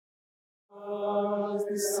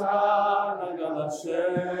Shabbos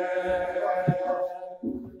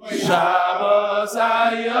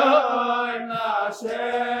Ayoim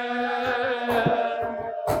Lashem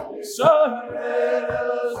Shomer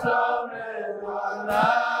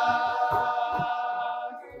Hanak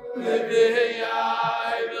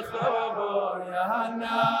Liviyai V'chavor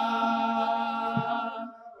Yahanak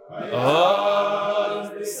Oz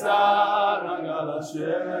B'sar Hagal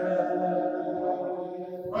Hashem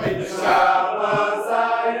Shabbos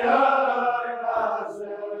Ayoim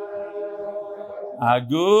Lashem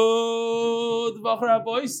Agud V'achra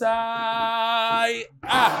Boisai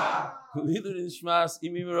Lidur Nishmas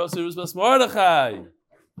Imi Merosir Uzbas Mordechai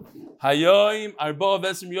Hayoim Arba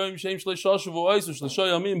Vesim Yoim Shem Shleisha Shavuos Shleisha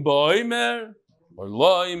Yomim Ba'omer or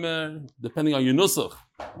Lo'imer, depending on your nusach.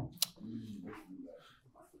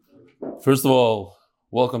 First of all,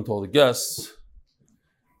 welcome to all the guests.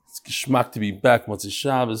 It's geschmack to be back. Motzei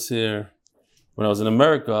Shabbos here. When I was in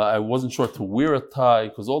America, I wasn't sure to wear a tie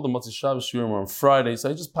because all the Motzei Shabbos shiurim were on Friday, so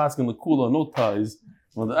I just passed in the kula, no ties.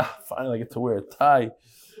 Finally, I get to wear a tie.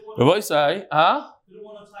 But what I say, You don't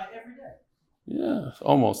want to tie every day? Yeah,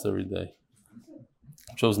 almost every day.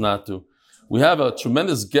 I chose not to. We have a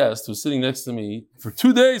tremendous guest who's sitting next to me for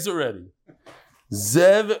 2 days already.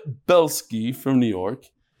 Zev Belsky from New York.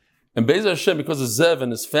 And Be'ez Hashem, because of Zev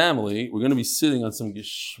and his family, we're going to be sitting on some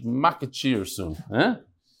geschmack cheer soon.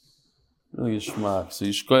 Really geschmack. So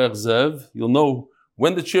Yishkoyach Zev, you'll know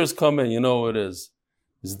when the cheers come in, you know who it is.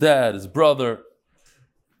 His dad, his brother.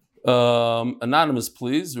 Anonymous,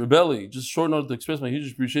 please. Rebelli, just short note to express my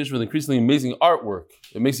huge appreciation for the increasingly amazing artwork.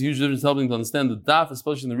 It makes a huge difference helping to understand the daf,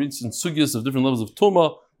 especially in the recent sugyas of different levels of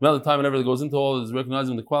tumah. The amount of time and effort that goes into all is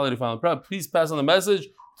recognizing the quality of final prep. Please pass on the message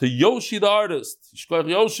to Yoshi the artist. Yishkoyach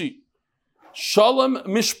Yoshi. Shalom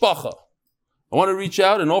Mishpacha. I want to reach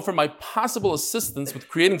out and offer my possible assistance with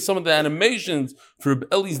creating some of the animations for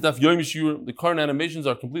Rebelli's daf Yomi Shiur. The current animations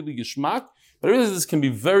are completely geschmack, but I realize this can be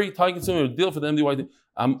very time-consuming deal for the MDY.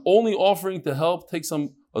 I'm only offering to help take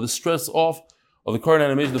some of the stress off of the current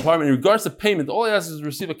animation department. In regards to payment, all I ask is to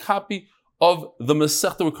receive a copy of the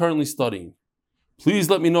Masechta we're currently studying. Please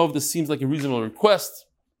let me know if this seems like a reasonable request.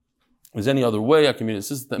 If there's any other way I can be an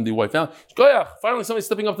assistant to MDY family. Finally, somebody's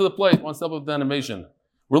stepping up to the plate, wants to help with the animation.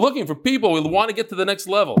 We're looking for people. We want to get to the next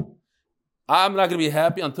level. I'm not going to be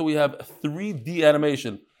happy until we have 3D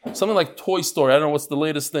animation. Something like Toy Story. I don't know what's the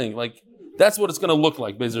latest thing. Like, that's what it's going to look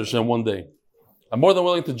like, Be'ez Hashem, one day. I'm more than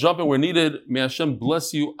willing to jump in where needed. May Hashem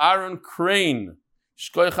bless you. Aaron Crane.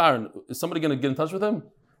 Shkoyach Aaron. Is somebody going to get in touch with him?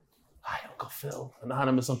 Hi, Uncle Phil.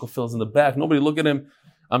 Anonymous Uncle Phil's in the back. Nobody look at him.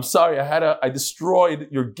 I'm sorry. I destroyed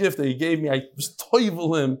your gift that he gave me. I was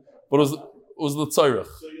toivel him, but it was the tzorech.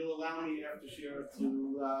 So you'll allow me after share to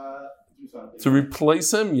do something? To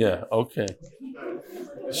replace him? Yeah, okay.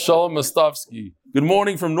 Shalom Stefansky. Good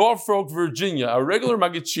morning from Norfolk, Virginia. Our regular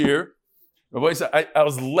Magachir. I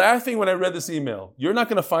was laughing when I read this email. You're not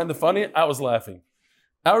going to find it funny. I was laughing.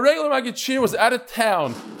 Our regular Magachir was out of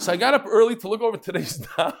town, so I got up early to look over today's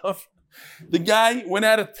daf. The guy went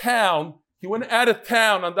out of town. He went out of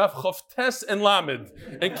town on daf Chavtes and Lamed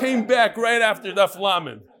and came back right after daf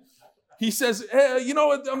Lamed. He says, hey, you know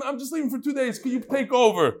what? I'm just leaving for 2 days. Could you take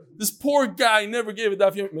over? This poor guy never gave a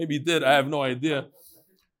daf. Maybe he did. I have no idea.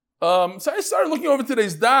 So I started looking over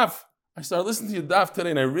today's daf. I started listening to your daf today,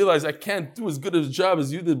 and I realized I can't do as good a job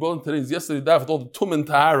as you did both today's yesterday's daf with all the tum and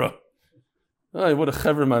tahara. Oh, what a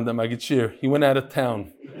chever man, that Magachir. He went out of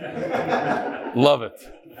town. Love it.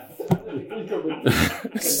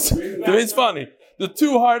 It's funny. The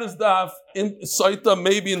two hardest daf in Sotah,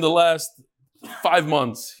 maybe in the last 5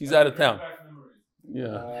 months. He's out of town.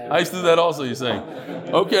 Yeah, I used to do that also. You're saying,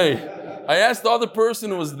 okay. I asked the other person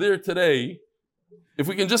who was there today if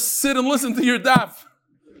we can just sit and listen to your daf.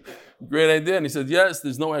 Great idea. And he said, yes,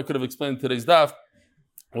 there's no way I could have explained today's daf.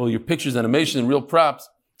 Well, your pictures, animation, and real props.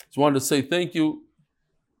 Just wanted to say thank you.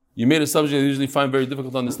 You made a subject I usually find very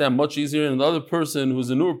difficult to understand much easier. And the other person, who's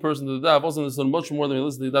a newer person to the daf, also understood much more than we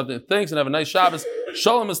listen to the daf. Thanks and have a nice Shabbos.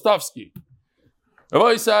 Shalom Stefansky.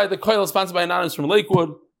 Rabbi Yisai, the koil is sponsored by Anonymous from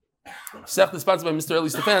Lakewood. Sech is sponsored by Mr. Eli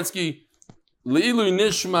Stefansky. Le'ilu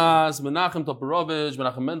Nishmas, Menachem Toporovich,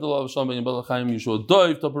 Menachem Mendelov, Shalom Ben Yibel Chaim, Yeshua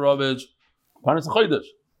Doiv Toporovich, Parnas HaChodesh.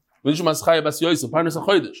 Nishmas Chaya Bas Yosef, Parnas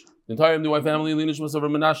HaChodesh. The entire MDY family, Nishmas over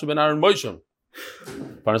Menashe Ben Aaron Moshe.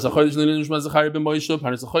 Parnas HaChodesh, Nishmas Zachariah Ben Moshe,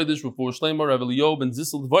 Parnas HaChodesh, Rufur Shleimer, Rav Elio Ben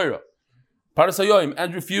Zissel Dvoira. Parnas HaYoim,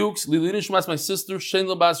 Andrew Fuchs, Lili Nishmas, my sister, Shane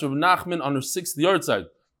Labas, Rav Nachman, on her 6th yard side.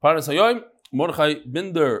 Parnas HaYoim, Mordechai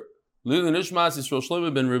Binder, Lili Nishmas, Yisrael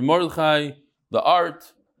Shleimer Ben Rav Mordechai, the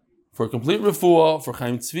art, for complete refuah, for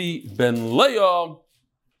Chaim Tzvi Ben Leah.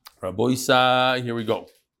 Rabbi Yisai, here we go.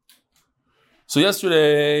 So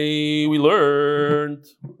yesterday we learned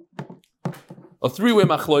a three-way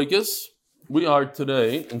machloikis. We are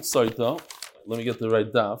today in Sotah. Let me get the right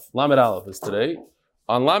daf. Lamed Aleph is today.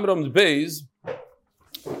 On Lamed Amud Beis,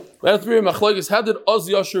 we had a three-way machloikis. How did Oz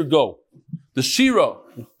Yashir go? The Shira.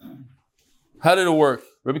 How did it work?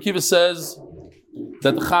 Rabbi Kiva says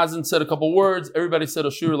that the Chazan said a couple words. Everybody said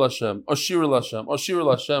Ashir Lashem, Ashir Lashem, Ashir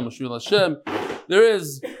Lashem, Ashir Lashem. There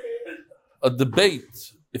is a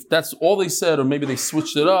debate if that's all they said, or maybe they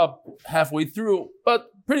switched it up halfway through. But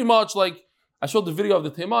pretty much, like I showed the video of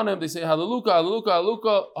the Teimanim, they say Hallelujah, Hallelujah,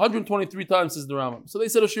 Hallelujah 123 times, says the Rambam. So they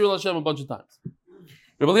said Ashir Lashem a bunch of times.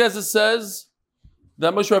 Rabbi Eliezer says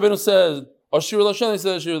that Moshe Rabbeinu says Ashir Lashem. They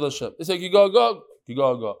said Ashir Lashem. They say Gigagog,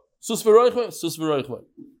 Gigagog, Sus v'roichva, Sus v'roichva.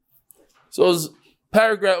 So it was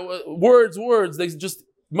paragraph, words. They just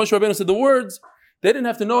Moshe Rabbeinu said the words. They didn't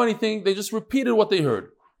have to know anything. They just repeated what they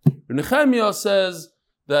heard. Nehemiah says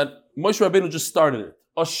that Moshe Rabbeinu just started it.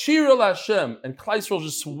 Ashir el Hashem, and Klal Yisrael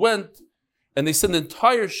just went and they said the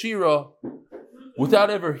entire Shira without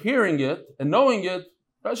ever hearing it and knowing it.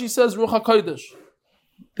 Rashi says Ruach HaKodesh.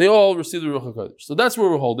 They all received the Ruach HaKodesh. So that's where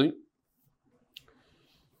we're holding.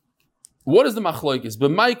 What is the machlokes?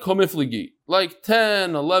 B'may komifligi, like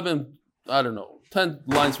 10, 11, I don't know, 10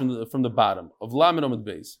 lines from the bottom of Lamed Amud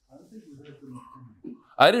Beis.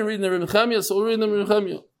 I didn't read in the Reb Nechemia, so we'll read in the Reb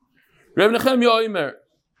Nechemia. Reb Nechemia Omer,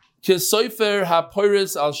 Kesoifer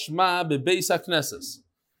hapoiris al shma bebeis hakneses.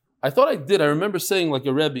 I thought I did. I remember saying like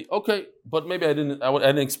a Rebbe. Okay, but maybe I didn't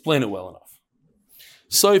explain it well enough.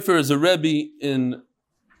 Soifer is a Rebbe in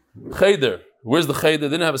Cheder. Where's the Cheder?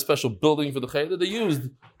 They didn't have a special building for the Cheder. They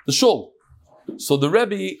used the shul. So the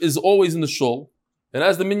Rebbe is always in the shul. And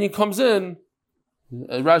as the minyan comes in,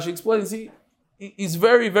 Rashi explains, he's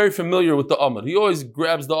very, very familiar with the Amud. He always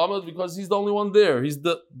grabs the Amud because he's the only one there. He's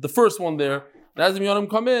the first one there. And as the minyanim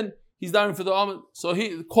come in, he's diving for the Amud. So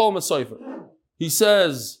he call him a Soifer. He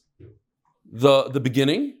says the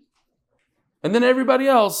beginning, and then everybody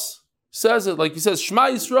else says it. Like he says Shema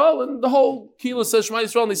Yisrael, and the whole Kila says Shema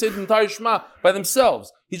Yisrael, and they say the entire Shema by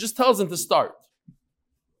themselves. He just tells them to start.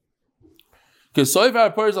 He just says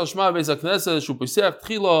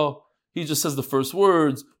the first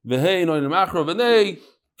words, and they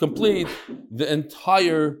complete the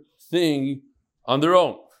entire thing on their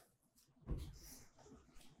own.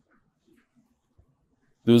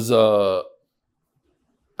 I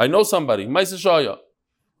know somebody, Maisa Shaya,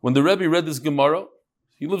 when the Rebbe read this Gemara,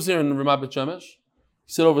 he lives here in Ramat Bet Shemesh, he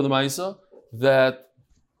said over the Maisa that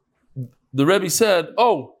the Rebbe said,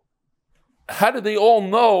 oh, how did they all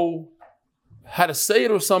know how to say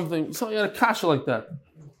it or something? Something had a kasha like that.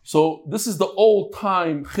 So this is the old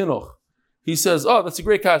time chinuch. He says, oh, that's a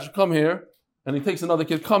great kasha, come here. And he takes another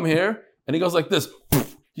kid, come here. And he goes like this.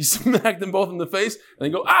 He smacked them both in the face. And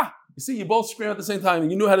they go, ah! You see, you both scream at the same time. And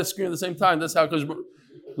you knew how to scream at the same time. That's how,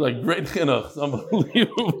 like, great chinuch. It's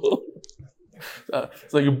unbelievable.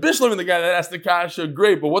 It's like a bishlam and the guy that asked the kasha,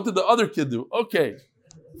 great. But what did the other kid do? Okay.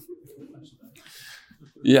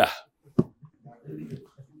 Yeah.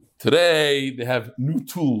 Today, they have new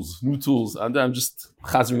tools. I'm just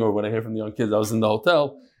chazering over what I hear from the young kids. I was in the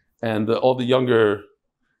hotel, and all the younger,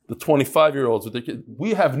 the 25-year-olds with their kids,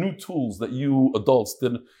 we have new tools that you adults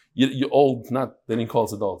didn't, you old, they didn't call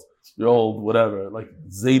us adults. You're old, whatever, like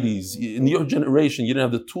Zadis. In your generation, you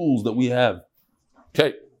didn't have the tools that we have.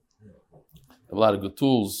 Okay. Have a lot of good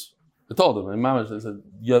tools. I told them, my mama said,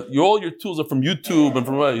 all your tools are from YouTube and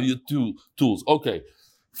from YouTube tools. Okay,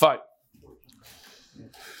 fine.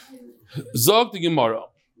 Zog the Gemara.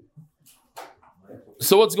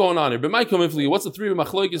 So what's going on here? What's the three of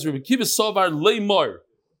machlokes? Rabbi Kiva Savar Leimar.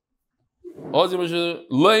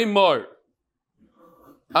 Leimar.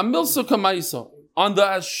 Amilsa Kamaisa. On the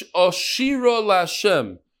Ashira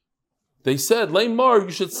Lashem. They said, Leimar,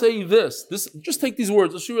 you should say this. Just take these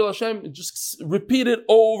words, Ashira Lashem, and just repeat it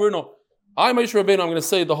over and over. I'm Moshe Rabbeinu, I'm going to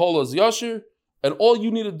say the whole as Yashir, and all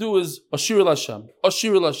you need to do is Ashira Lashem.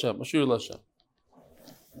 Ashira Lashem. Ashira Lashem.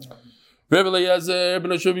 Rabbi Eliezer, Rabbi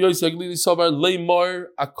Nashov Yosef, Glili Savar, Leimar,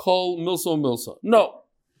 Akol, Milsa. No.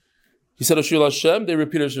 He said Ashir Hashem, they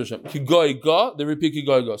repeat Ashir Hashem. Kigoy Ga, they repeat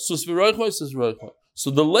Kigoy Ga. Sus v'roichva, Sus v'roichva. So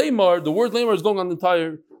the Leimar, the word Leimar is going on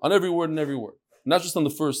every word and every word. Not just on the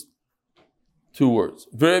first two words.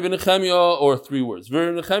 Rabbi Nechemia, or three words.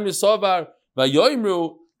 Rabbi Nechemia Savar,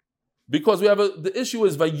 Vayoimru, because we have the issue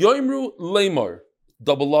is Vayoimru Leimar.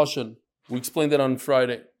 Double Lashon. We explained that on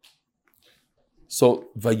Friday.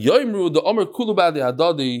 So, Vayoimru, the Omer Kulu Badi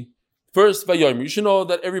Adadi, first Vayoimru. You should know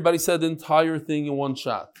that everybody said the entire thing in one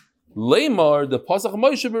shot. Leimar, the Pasach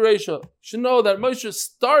Moshe Bereisha. You should know that Moshe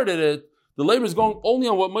started it. The Leimar is going only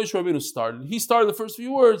on what Moshe Rabbeinu started. He started the first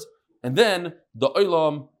few words, And then the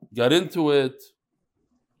Olam got into it.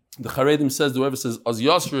 The Charedim says, whoever says Az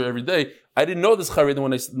Yashir every day, I didn't know this Charedim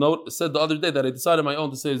when I said the other day that I decided on my own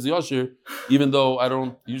to say Az Yashir, even though I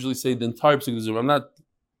don't usually say the entire Psik. I'm not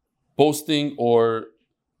boasting, or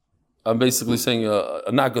I'm basically saying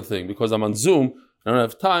a not good thing because I'm on Zoom, I don't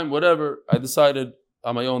have time, whatever. I decided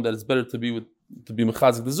on my own that it's better to be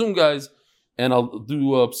mechazik the Zoom guys, and I'll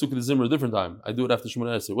do Psukei Zimmer a different time. I do it after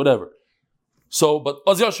Shemona Esrei, whatever. So, but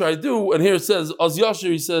Az Yashir I do, and here it says Az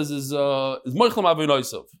Yashir, he says is Moichlem Avei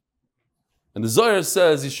Noisav. And the Zohar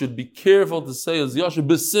says you should be careful to say Az Yashir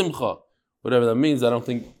B'Simcha. Whatever that means, I don't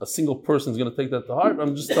think a single person is going to take that to heart.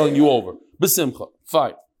 I'm just telling you over. B'Simcha.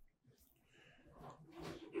 Fine.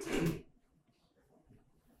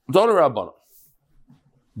 Dora Rabbana.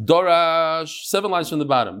 Dorash, 7 lines from the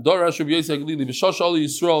bottom. Dorash Rabbi Yosef Glili B'Shosh Oli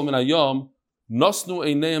Yisrael Min Hayom Nosnu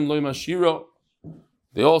Eineim Lo Yimashiro.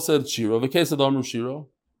 They all said Shiro. V'Kesed Amru Shiro.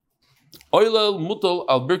 Oilel Mutal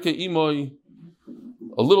Al Birkei Imoy.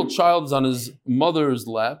 A little child is on his mother's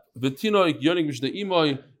lap. V'Tinoik Yonik B'Shnei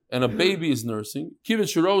Imoy, and a baby is nursing. Kivit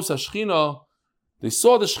Shiros HaShchina. They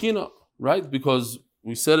saw the Shechina, right? Because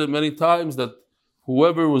we said it many times that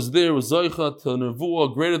whoever was there was Zoicha to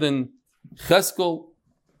Nevuah greater than Cheskel.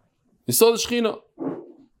 They saw the Shechina.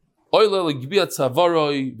 Oilel Gbiat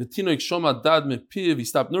Savaroi, V'Tinoik Shoma Dad Mepiv. He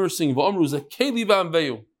stopped nursing. V'Omru Zekeli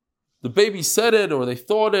V'Amveu. The baby said it, or they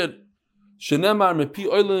thought it. Shenemar Mepi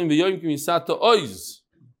Oilim V'Yoim Kimisata Oiz.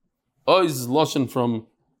 Oiz is Lashon from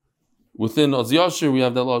within Az Yashir, we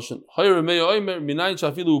have that Lashon. How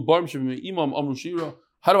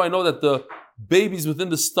do I know that the babies within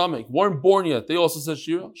the stomach weren't born yet? They also said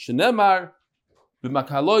Shira. Shenemar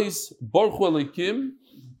B'Makalois Baruch Hu Elokim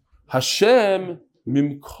Hashem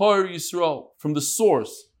Mimkar Yisrael, from the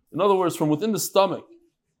source. In other words, from within the stomach.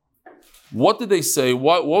 What did they say?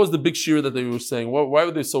 What was the big Shira that they were saying? Why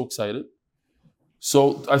were they so excited?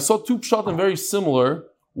 So I saw two pshatim very similar.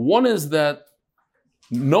 One is that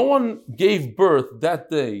no one gave birth that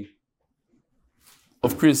day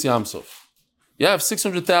of Kriyas Yamsov. You have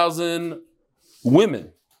 600,000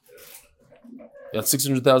 women. You have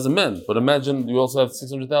 600,000 men, but imagine you also have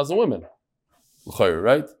 600,000 women.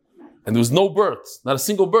 Right? And there was no birth, not a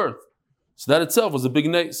single birth. So that itself was a big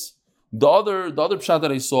nace. The other pshat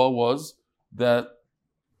that I saw was that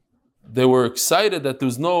they were excited that there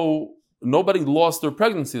was nobody lost their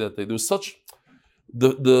pregnancy that day. There was such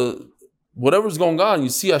the whatever's going on. You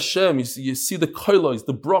see Hashem, you see the koilos,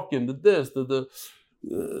 the brokim, the this, the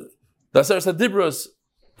Aseres Hadibros.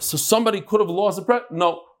 So somebody could have lost the pregnancy.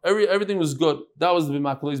 No, everything was good. That was the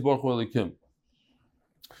B'Makaleis Baruch Hu Elokim.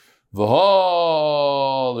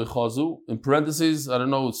 In parentheses, I don't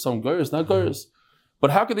know, some goyers, not goyers.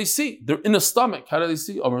 But how could they see? They're in the stomach. How do they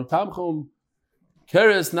see?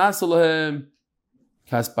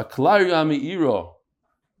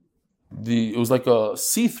 It was like a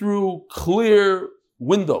see-through, clear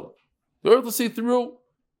window. They were able to see through.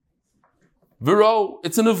 Vero,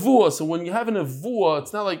 it's a nevuah. So when you have a nevuah,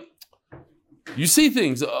 it's not like you see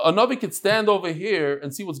things. A Navi could stand over here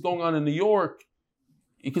and see what's going on in New York.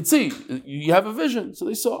 You could see. You have a vision. So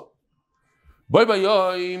they saw.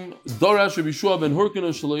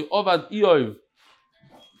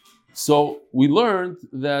 So we learned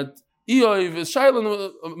that Eoiv is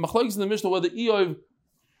Shaila Machlokes in the Mishnah whether Eoiv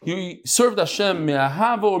he served Hashem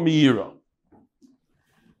me'ahava or me'ira.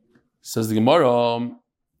 Says the Gemara,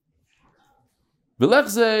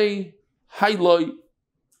 V'lechzei hayloi.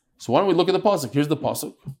 So why don't we look at the pasuk? Here's the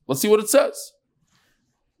pasuk. Let's see what it says.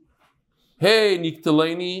 Hey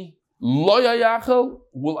nikteleni lo yayachel.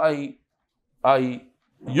 Will I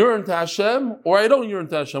yearn to Hashem or I don't yearn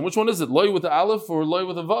to Hashem? Which one is it? Loy with the aleph or loy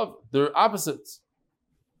with the vav? They're opposites.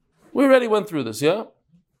 We already went through this, yeah?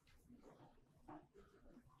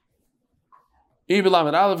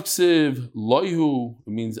 Ibilam aleph ksiv loyhu.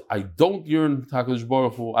 It means I don't yearn to HaKadosh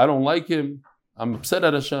Baruch Hu. I don't like him. I'm upset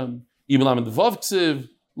at Hashem. Ibilam the vav ksiv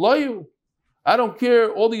loyhu. I don't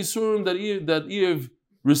care all the yisurim that Eve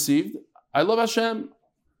received. I love Hashem.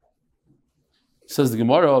 Says the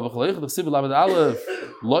Gemara, what?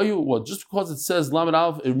 Just because it says Lamed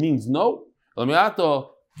Aleph, it means no. Here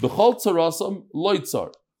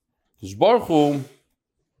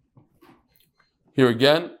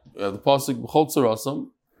again, the pasuk b'chol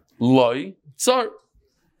tzarasam loy tzar.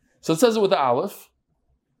 So it says it with the Aleph.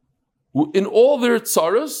 In all their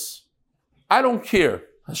tzaras, I don't care.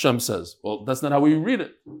 Hashem says. Well, that's not how we read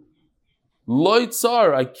it. Loy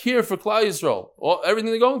tzar, I care for Klal Yisrael.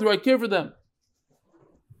 Everything they're going through, I care for them.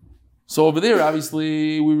 So over there,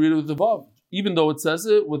 obviously, we read it with the vav. Even though it says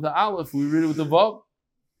it with the aleph, we read it with the vav.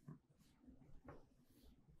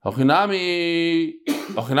 Hachinami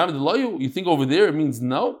deloyu. You think over there it means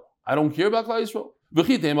no? I don't care about Klal Yisrael.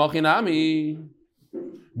 V'chitem hachinami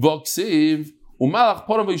v'ksiv u'malach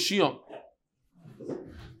poram v'yishiyam.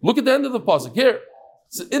 Look at the end of the pasuk here.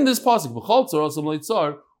 In this pasuk, v'chol tzar asam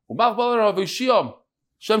leitzar u'malach poram v'yishiyam.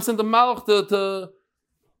 Hashem sent the malach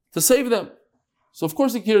to save them. So of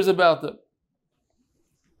course he cares about them.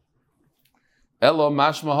 Elo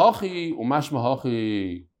mashma hachi u'mashma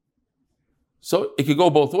hachi. So it could go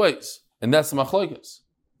both ways, and that's the machlokes.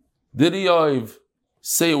 Did he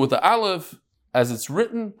say it with the aleph as it's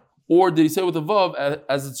written, or did he say it with the vav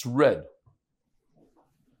as it's read?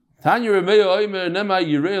 Tanya Remeya Omer Nema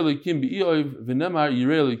Yirei Elokim B'Iyov V'Nema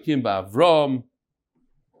Yirei Elokim B'Avram.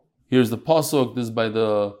 Here's the pasuk. This is by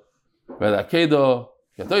the Akedah.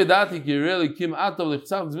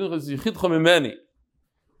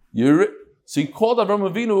 So he called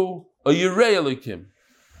Avram Avinu a Yirei Elokim.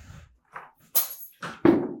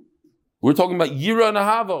 We're talking about Yira and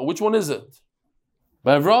Ahava. Which one is it?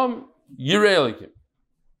 By Avram, Yirei Elokim.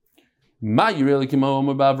 Ma Yirei Elokim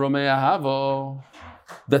Omer B'Avram Ahava.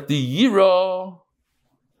 That the Yira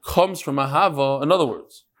comes from Ahava. In other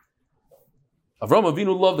words, Avram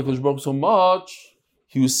Avinu loved the Kodesh Baruch Hu so much,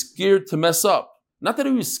 he was scared to mess up. Not that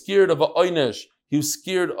he was scared of a oynesh. He was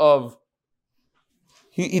scared of...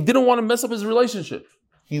 He didn't want to mess up his relationship.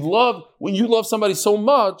 When you love somebody so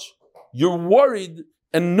much, you're worried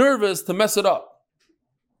and nervous to mess it up.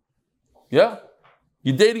 Yeah?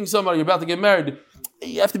 You're dating somebody, you're about to get married.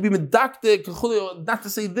 You have to be medactic, not to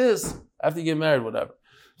say this. After you get married, whatever.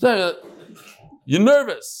 So, you're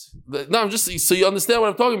nervous. No, I'm just so you understand what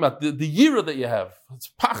I'm talking about. The yira that you have. It's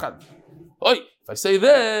pachad. Oy, if I say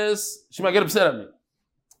this, she might get upset at me.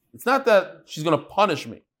 It's not that she's going to punish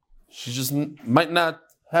me. She just might not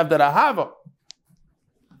have that ahava.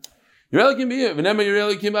 Yirei Elokim b'Yir. V'nema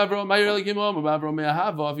Yirei Elokim b'Avram. Ma Yirei Elokim b'Avram. B'Avram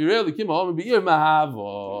me'ahava. If Yirei Elokim b'Yir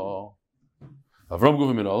me'ahava. Avram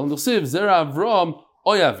guvim in all. And d'chsiv zera Avram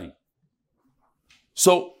oyavi.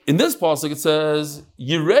 So in this pasuk it says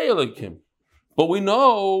Yirei Elokim, but we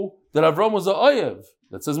know that Avram was a oyev.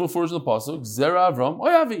 That says before in the pasuk zera Avram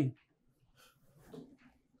oyavi.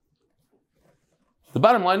 The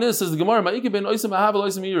bottom line is, says the Gemara,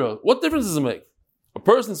 what difference does it make? A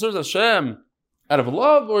person serves Hashem out of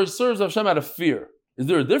love or serves Hashem out of fear? Is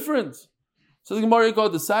there a difference? So the Gemara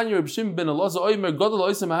called the Sanya Reb Shimon ben Elazar Oimer Gadol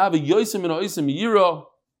Oisem Ahava Yoisem and Oisem Yira.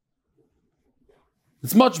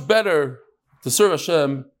 It's much better to serve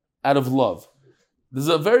Hashem out of love. There's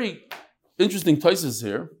a very interesting thesis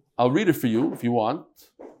here. I'll read it for you if you want.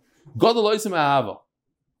 Gadol Oisem Ahava.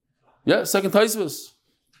 Yeah, second thesis.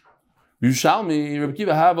 Yushalmi, Rebbe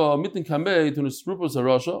Kiva have a mitten kamei to Nesrupos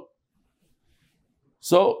Harasha.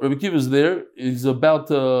 So Rebbe Kiva is there. He's about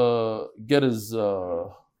to get his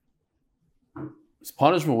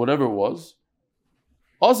punishment, whatever it was.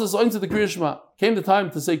 Also, so into the Kriya Shema. Came the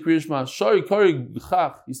time to say Kriya Shema. Shari Kari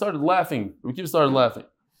B'chach. He started laughing. Rebbe Kiva started laughing.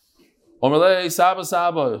 Omerlei Saba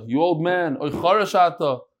Saba, you old man. Oy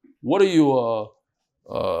Charashata. What are you?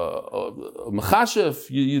 Mechashef.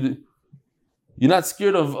 You're not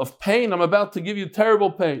scared of pain? I'm about to give you terrible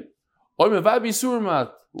pain. What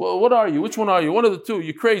are you? Which one are you? One of the two.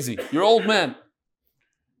 You're crazy. You're an old man.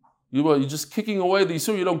 You're just kicking away the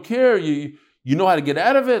Yisur. You don't care. You know how to get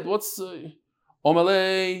out of it. What's...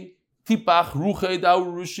 Omalei tipach ruche dau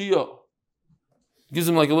rushio. Gives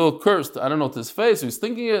him like a little curse. I don't know, to his face. He's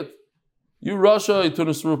thinking it. You Russia, you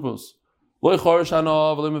Tunis Rupus. Loi chorish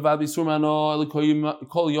ano, v'loi mevad Yisur mano,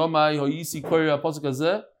 kol yomai, hoyisi kori aposik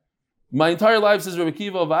hazeh. My entire life, says Rebbe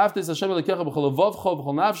Kiva,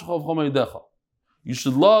 you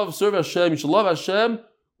should serve Hashem, you should love Hashem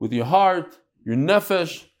with your heart, your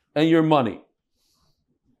nefesh, and your money.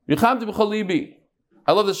 I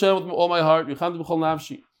love Hashem with all my heart.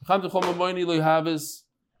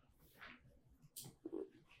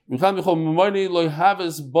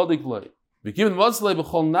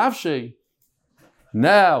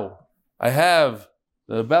 Now, I have,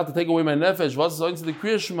 they're about to take away my nefesh, what's going to the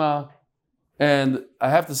Kriya Shema, and I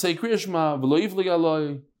have to say Kriya Shema,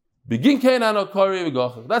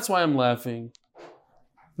 that's why I'm laughing.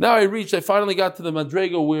 Now I finally got to the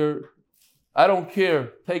Madrega where I don't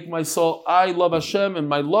care, take my soul, I love Hashem, and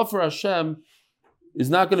my love for Hashem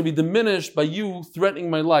is not going to be diminished by you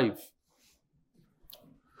threatening my life.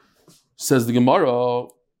 Says the Gemara,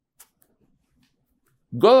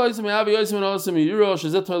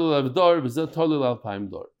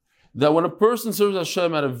 that when a person serves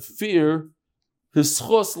Hashem out of fear, his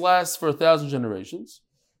schos lasts for 1,000 generations.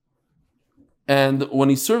 And when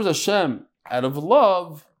he serves Hashem out of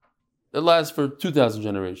love, it lasts for 2,000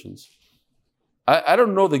 generations. I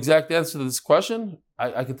don't know the exact answer to this question.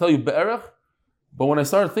 I can tell you be'erach, but when I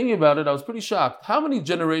started thinking about it, I was pretty shocked. How many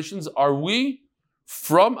generations are we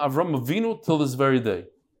from Avram Avinu till this very day?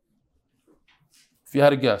 If you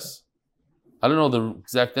had a guess. I don't know the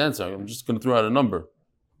exact answer. I'm just going to throw out a number.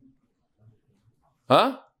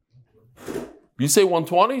 Huh? You say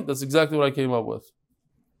 120? That's exactly what I came up with.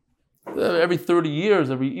 Every 30 years,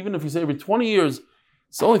 even if you say every 20 years,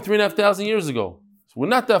 it's only 3,500 years ago. So we're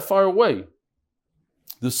not that far away.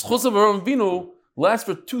 The Schus of Avram Avinu lasts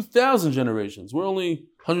for 2,000 generations. We're only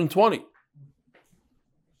 120.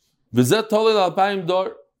 V'zet tolei l'alpayim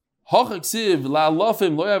dor. Hoch eksiv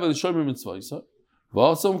la'alafim lo yav l'shomer mitzvaysa.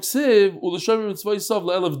 V'asam eksiv u'l'shomer mitzvaysa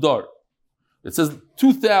l'elef dor. It says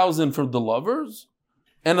 2,000 for the lovers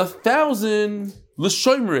and 1,000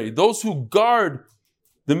 l'shomrei, those who guard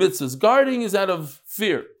the mitzvahs. Guarding is out of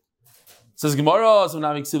fear. It says Gemara,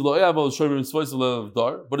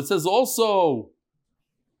 but it says also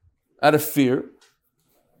out of fear,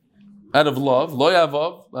 out of love, out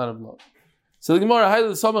of love. So the Gemara,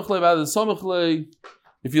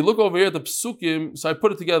 if you look over here at the Psukim, so I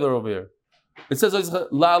put it together over here. It says,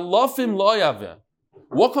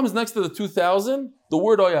 what comes next to the 2,000? The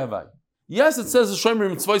word oyavai. Yes, it says the Shomer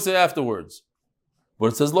Mitzvah afterwards.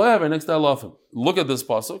 But it says lo yavai next to alafim. Look at this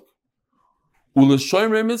pasuk.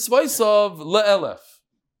 U'l'shomer mitzvaysav le'elef.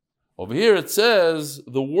 Over here it says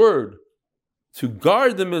the word to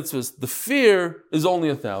guard the mitzvahs, the fear is only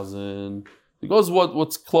 1,000. It goes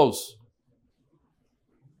what's close.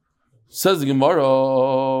 Says the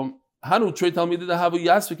Gemara, Hanu trei talmidim havu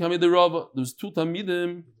yasvik hamid Rava. There's two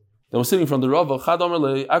talmidim that were sitting from the Rava. Chad Amar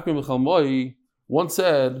le Akrim Mechalmoi. One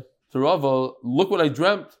said to Rava, look what I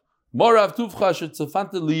dreamt. Morav tuvcha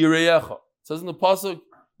shetzafante liyireyecha. It says in the pasuk,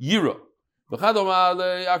 Yira. V'chad Amar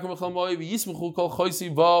le Akrim Mechalmoi v'yismechu kol choisi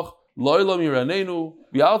vach lo'olam yiranenu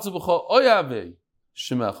v'yaltzu b'cha oyave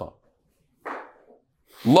shemecha.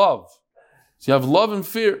 Love. So you have love and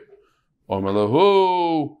fear. Amar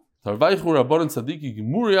lehu tarvaychu rabbanon tzadiki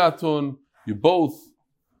gemuriatun. You both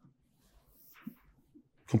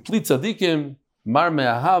complete tzadikim. Mar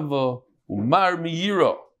me'ahava umar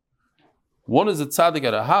miyira. One is a tzaddik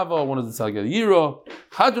at ahava, one is a tzaddik at yira.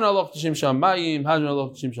 Hadron aloch t'shem shamayim, hadron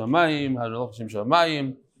aloch t'shem shamayim, hadron aloch t'shem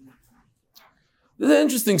shamayim. There's an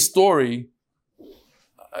interesting story.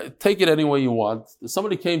 Take it any way you want.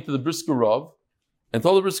 Somebody came to the Brisker Rav and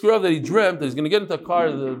told the Brisker Rav that he dreamt that he's going to get into a car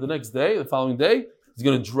the next day, the following day. He's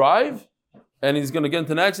going to drive and he's going to get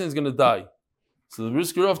into an accident, he's going to die. So the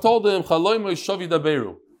Brisker Rav told him, Chaloy mo'ishavi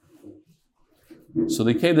daberu. So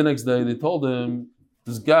they came the next day, they told him,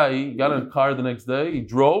 this guy got in a car the next day, he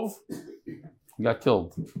drove, he got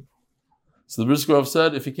killed. So the Brisker Rav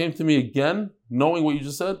said, if he came to me again, knowing what you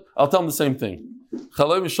just said, I'll tell him the same thing.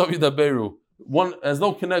 Chaloy mo'ishavi daberu. One has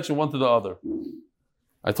no connection one to the other.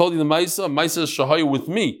 I told you the Maisa is Shahaya with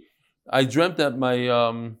me. I dreamt that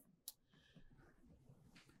my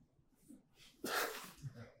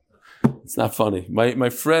it's not funny. My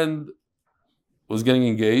friend was got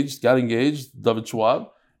engaged, David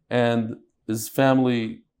Schwab, and his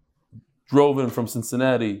family drove in from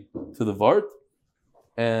Cincinnati to the Vart,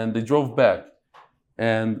 and they drove back.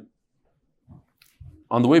 And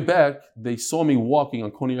on the way back, they saw me walking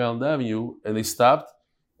on Coney Island Avenue, and they stopped,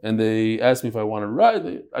 and they asked me if I wanted to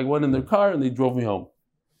ride. I went in their car, and they drove me home.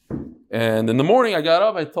 And in the morning, I got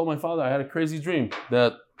up, I told my father I had a crazy dream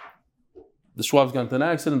that the Schwabs got into an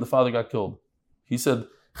accident, the father got killed. He said,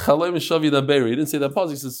 Chalei Mishavi Daberi. He didn't say that pause.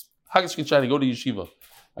 He says, Hagash Kinshani, go to yeshiva.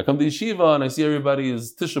 I come to yeshiva, and I see everybody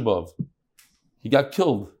is Tisha B'Av. He got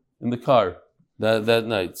killed in the car that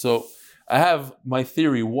night. So I have my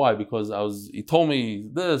theory. Why? Because he told me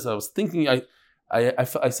this. I was thinking. I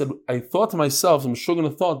said I thought to myself. I'm sure gonna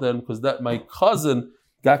thought then because that my cousin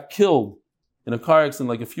got killed in a car accident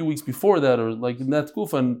like a few weeks before that, or like in that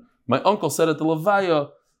kufa. And my uncle said at the Levaya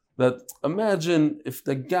that imagine if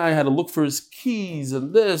the guy had to look for his keys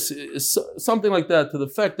and this something like that, to the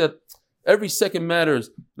fact that every second matters.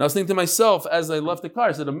 And I was thinking to myself as I left the car.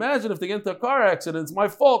 I said, imagine if they get into a car accident. It's my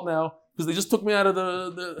fault now because they just took me out of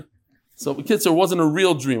the. So, kids, it wasn't a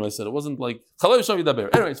real dream, I said. It wasn't like...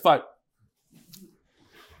 Anyway, it's fine.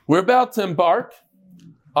 We're about to embark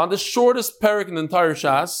on the shortest parak in the entire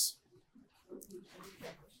Shas.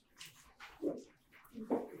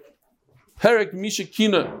 Parak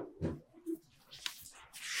Mishakina.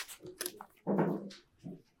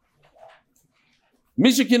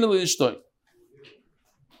 Mishakina li'ishtoi.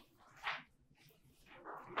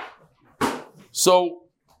 So,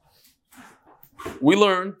 we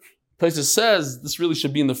learned... Places says this really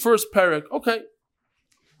should be in the first parak. Okay,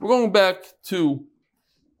 we're going back to,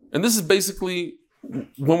 and this is basically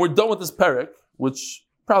when we're done with this parak, which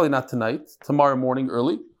Probably not tonight, tomorrow morning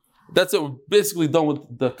early. That's it. We're basically done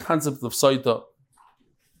with the concept of Sotah.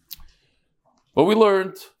 But we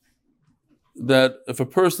learned that if a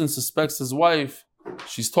person suspects his wife,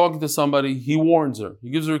 she's talking to somebody, he warns her. He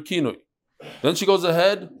gives her a kinui. Then she goes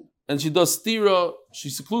ahead and she does stira. She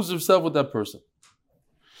secludes herself with that person.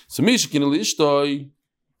 So he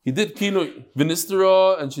did kinui,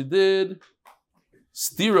 vinistera, and she did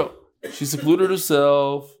stira. She secluded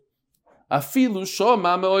herself. Afilu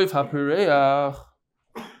shoma me'oiv hapireach.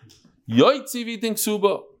 Yoitzi v'ting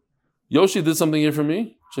suba. Yoshi did something here for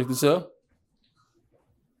me. Check this out.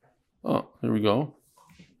 Oh, here we go.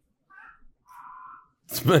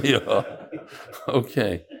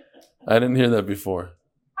 Okay. I didn't hear that before.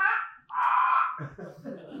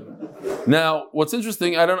 Now, what's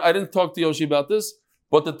interesting, I didn't talk to Yoshi about this,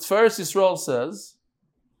 but the Tiferes Yisrael says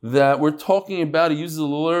that we're talking about, he uses a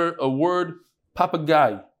word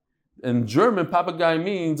papagai. In German, papagai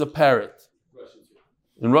means a parrot.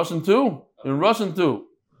 In Russian too? In Russian too.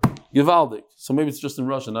 Gewaldig. So maybe it's just in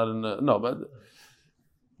Russian, not in, no, but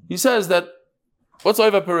he says that, what's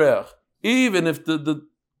oiva pareach? Even if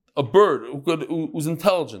a bird who's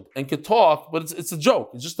intelligent and can talk, but it's a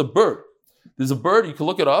joke, it's just a bird. There's a bird, you can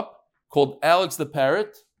look it up, called Alex the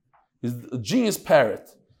parrot. He's a genius parrot.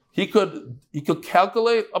 He could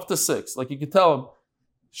calculate up to 6. Like you could tell him,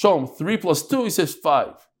 show him 3 plus 2, he says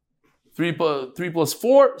 5. 3 plus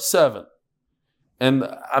 4, 7. And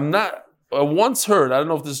I once heard, I don't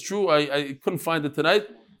know if this is true, I couldn't find it tonight.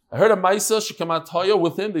 I heard a Maisa Shekamat Haya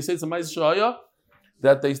with him. They say it's a Maisa Shaya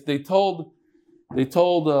that they told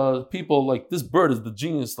people like this bird is the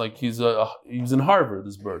genius. Like he was in Harvard.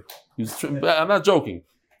 This bird. I'm not joking.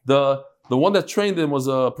 The one that trained him was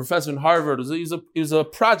a professor in Harvard. He's a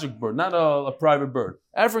project bird, not a private bird.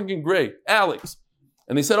 African gray, Alex.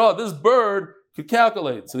 And they said, oh, this bird could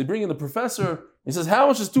calculate. So they bring in the professor. He says, how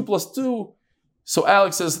much is 2 plus 2? So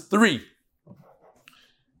Alex says 3.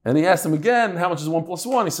 And he asked him again, how much is 1 plus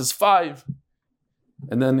 1? He says 5.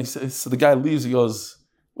 And then he says, so the guy leaves. He goes,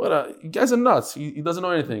 "What? You guys are nuts." He doesn't know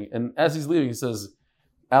anything. And as he's leaving, he says,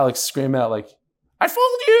 Alex screamed out like, "I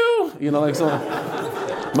fooled you!" You know, like so.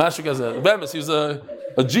 Mashuk has he was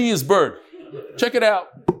a genius bird. Check it out.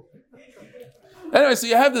 Anyway, so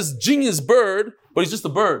you have this genius bird, but he's just a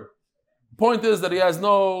bird. The point is that he's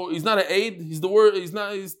not an aid. He's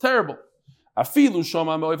terrible. Afilu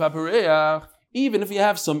shoma me'oiv hapireach. Even if you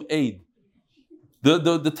have some aid,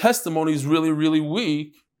 the testimony is really, really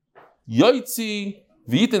weak. Yoitzi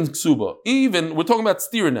v'yitin ksuba. Even, we're talking about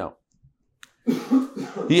stira now.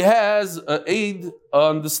 He has an aid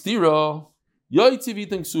on the stira. Yoitzi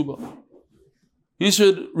v'yitin ksuba. He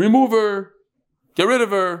should remove her, get rid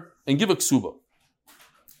of her, and give a ksuba.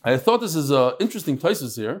 I thought this is interesting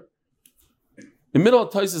Taisus here. In middle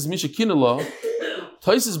of Taisus Mishakinala,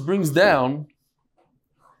 Taisus brings down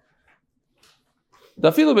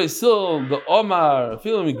the Afilu Beisil, the Omar,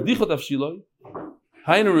 Afilu Migdichot Avshiloi,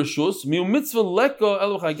 Hainu Rishus, Miu Mitzvah Leko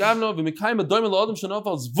Elu Chaygavno, V'mikayim Adoyim L'Odom Shenof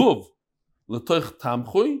Al Zvuv, L'toich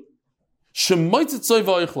Tamchui, Shemoitzit Tzoi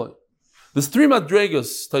V'oichloi. There's 3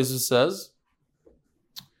 madregas, Taisus says.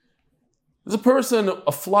 There's a person,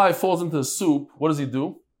 a fly falls into the soup. What does he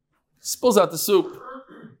do? He spills out the soup.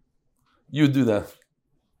 You do that.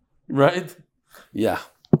 Right? Yeah.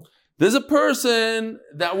 There's a person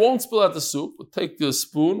that won't spill out the soup. Will take the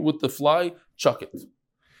spoon with the fly, chuck it.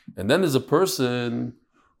 And then there's a person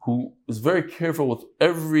who is very careful with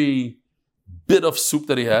every bit of soup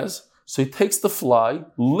that he has. So he takes the fly,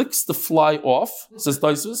 licks the fly off, says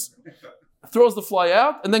Taisus, throws the fly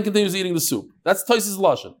out, and then continues eating the soup. That's Taisus'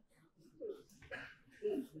 lashon.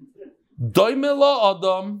 Doimela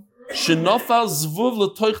Adam shenafal zvuv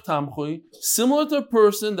l'toich tamchui, similar to a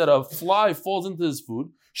person that a fly falls into his food.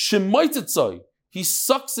 Shemaitzitsai, he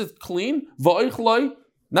sucks it clean. Va'ichlai,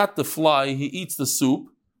 not the fly, he eats the soup.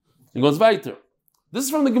 He goes weiter. This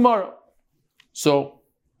is from the Gemara. So,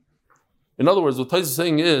 in other words, what Tais is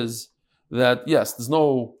saying is that yes, there's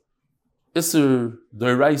no Isser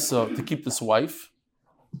Doiraisa to keep this wife.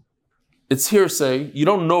 It's hearsay. You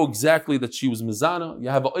don't know exactly that she was Mizana. You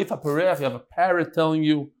have a Oifa Perech, you have a parrot telling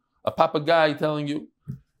you, a papagai telling you.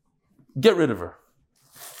 Get rid of her.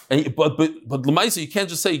 And, but Lamaisa, you can't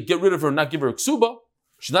just say get rid of her and not give her a ksuba.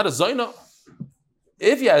 She's not a zaina.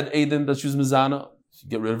 If you had Aiden that she was Mizana,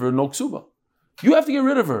 get rid of her, no ksuba. You have to get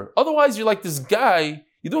rid of her. Otherwise, you're like this guy,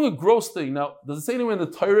 you're doing a gross thing. Now, does it say anywhere in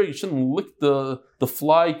the Torah you shouldn't lick the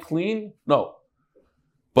fly clean? No.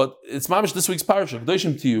 But it's mamish this week's parasha.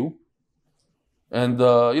 Kedoshim to you. And,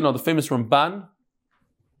 the famous Ramban.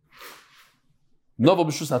 Novo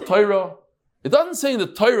B'Shus HaTorah. It doesn't say in the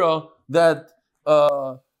Torah that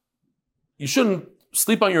you shouldn't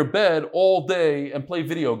sleep on your bed all day and play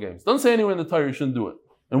video games. It doesn't say anywhere in the Torah you shouldn't do it.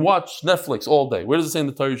 And watch Netflix all day. Where does it say in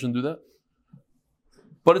the Torah you shouldn't do that?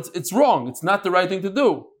 But it's wrong. It's not the right thing to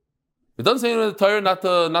do. It doesn't say in the Torah not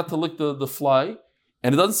to lick the fly.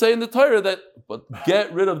 And it doesn't say in the Torah but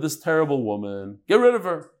get rid of this terrible woman. Get rid of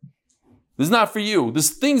her. This is not for you.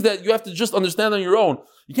 There's things that you have to just understand on your own.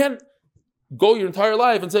 You can't go your entire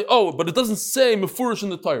life and say, oh, but it doesn't say mefurish in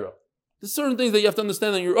the Torah. There's certain things that you have to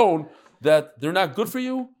understand on your own that they're not good for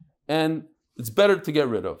you and it's better to get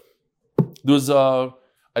rid of. There's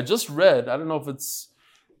I just read, I don't know if it's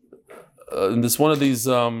in this one of these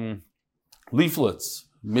leaflets,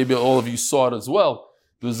 maybe all of you saw it as well.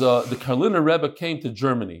 There's the Karliner Rebbe came to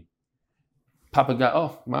Germany.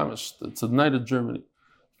 Mamish, it's a night of Germany.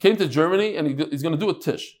 Came to Germany and he's going to do a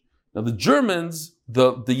tish. Now the Germans,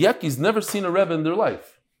 the Yekkis never seen a Rebbe in their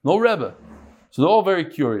life. No Rebbe. So they're all very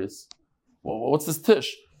curious. Well, what's this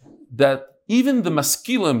tish? That even the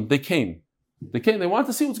Maskilim, they came. They wanted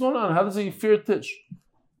to see what's going on. How does he fear tish?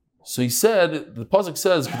 So he said, the pasuk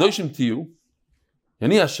says, Kedoshim Tiyu,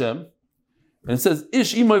 Yani Hashem, and it says,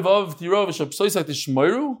 Ish imay vav tirov v'shapsoisak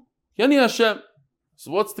tishmoiru, Yani Hashem.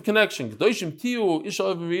 So what's the connection? Kedoshim Tiyu, Ish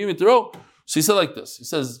aviv v'yim tiro. So he said like this. He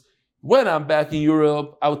says, when I'm back in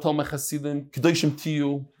Europe, I would tell my Hasidim, Kedoshim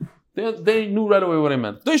Tiyu. They knew right away what I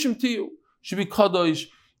meant. Kedoshim Tiyu should be Kadosh.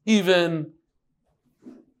 Even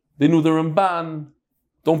they knew the Ramban.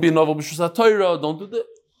 Don't be a novel b'shus HaTorah. Don't do that.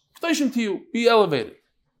 Kedoshim Tiyu. Be elevated.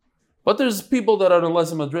 But there's people that are in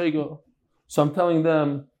less madrega. So I'm telling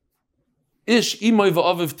them, Ish imay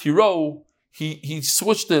va'aviv tiro. He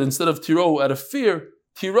switched it instead of tiro out of fear.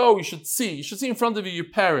 Tiro, you should see. You should see in front of you your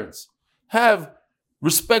parents. Have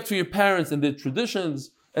respect for your parents and their traditions.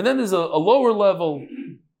 And then there's a lower level.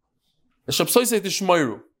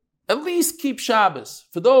 At least keep Shabbos.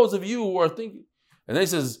 For those of you who are thinking. And then he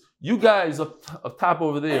says, you guys up top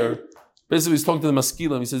over there, basically he's talking to the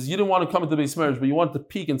Maskilim. He says, you didn't want to come into the base marriage, but you wanted to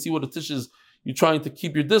peek and see what the tish is. You're trying to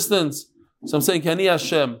keep your distance. So I'm saying, Kani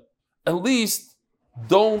Hashem, at least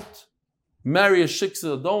don't marry a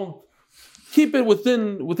shiksa. Don't keep it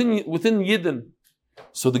within Yidden.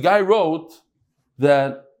 So the guy wrote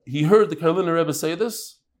that he heard the Karliner Rebbe say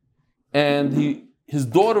this, and his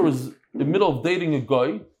daughter was in the middle of dating a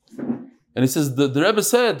guy, and he says, the Rebbe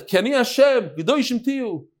said, Kani Hashem, Gedoshim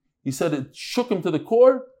Tiyu. He said it shook him to the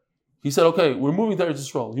core. He said, okay, we're moving to Eretz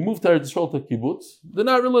Yisrael. He moved to Eretz Yisrael to kibbutz. They're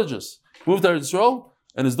not religious. Moved to Eretz Yisrael,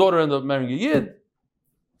 and his daughter ended up marrying a Yid.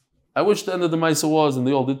 I wish the end of the Maisa was, and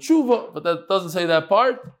they all did tshuva, but that doesn't say that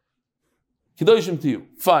part. Kedoshim Tiyu.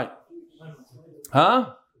 Fine.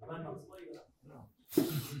 Huh?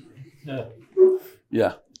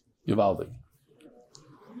 Yeah. Givaldik.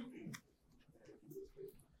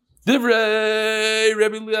 Divrei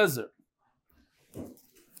Rebbe Eliezer.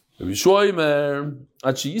 Rabbi Shoimer,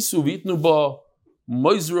 Achiyisu Vitnu Ba,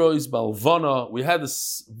 Moizrois Balvana. We had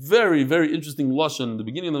this very, very interesting lashon in the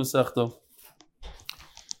beginning of the Masechta.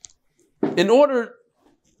 In order,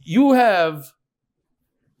 you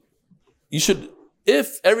should,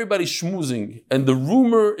 if everybody's schmoozing, and the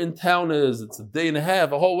rumor in town is it's a day and a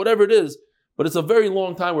half, a whole, whatever it is, but it's a very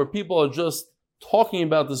long time where people are just talking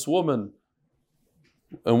about this woman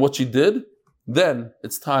and what she did, then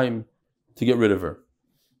it's time to get rid of her.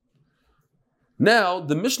 Now,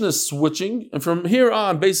 the Mishnah is switching, and from here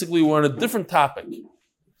on, basically, we're on a different topic.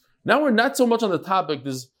 Now, we're not so much on the topic,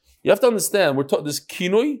 you have to understand, we're talking this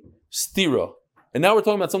kinui, stira, and now we're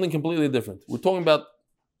talking about something completely different. We're talking about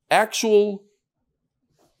actual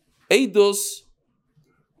eidos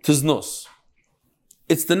tiznus.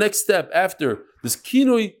 It's the next step after this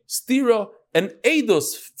kinui, stira, and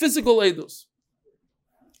eidos, physical eidos.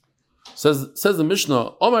 Says the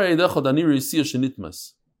Mishnah, Omar eidecha daniri yisiyah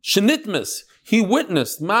shenitmas. Shenitmas. He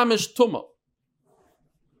witnessed mamish tuma.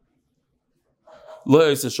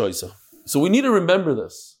 So we need to remember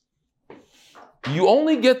this. You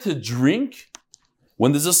only get to drink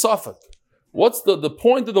when there's a suffix. What's the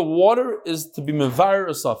point of the water is to be mevayer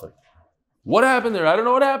a suffix. What happened there? I don't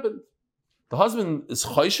know what happened. The husband is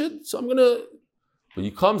chayshid, so I'm gonna. But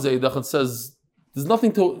he comes Eidach and says, "There's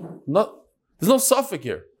nothing there's no suffix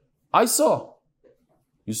here. I saw.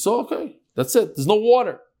 You saw? Okay, that's it. There's no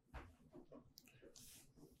water."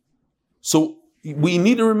 So we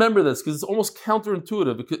need to remember this because it's almost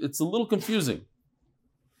counterintuitive. Because it's a little confusing.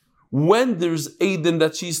 When there's Aiden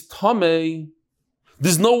that she's tamei,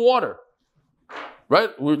 there's no water, right?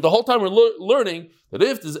 The whole time we're learning that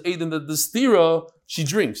if there's Aiden that the stira, she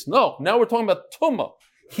drinks. No, now we're talking about tuma.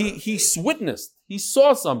 He witnessed. He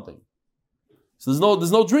saw something. So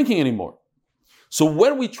there's no drinking anymore. So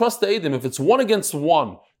when we trust the Aiden, if it's 1 against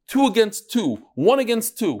 1, 2 against 2, 1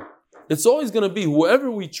 against 2, it's always going to be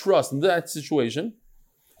whoever we trust in that situation,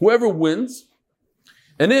 whoever wins.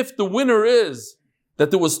 And if the winner is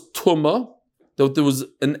that there was tumah, that there was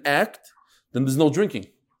an act, then there's no drinking.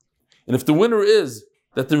 And if the winner is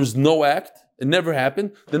that there is no act, it never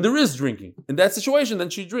happened, then there is drinking. In that situation, then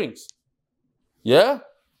she drinks. Yeah?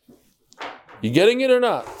 You getting it or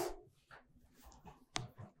not?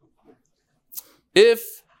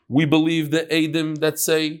 If we believe the Eidim that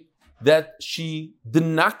say that she did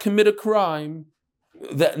not commit a crime,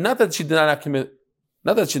 sorry,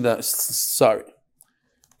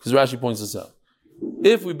 because Rashi points this out.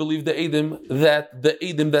 If we believe the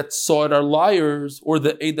Eidim that saw it are liars, or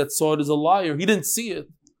the Eid that saw it is a liar, he didn't see it.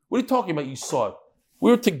 What are you talking about? You saw it.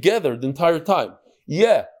 We were together the entire time.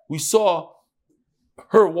 Yeah, we saw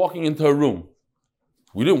her walking into her room.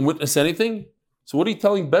 We didn't witness anything. So what are you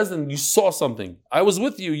telling Bezdin? You saw something. I was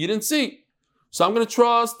with you. You didn't see. So I'm going to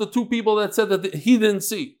trust the two people that said that he didn't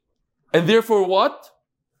see. And therefore what?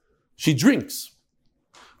 She drinks.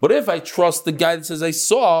 But if I trust the guy that says I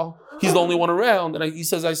saw, he's the only one around, and he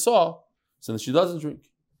says I saw, so then she doesn't drink.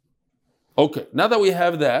 Okay, now that we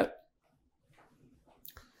have that,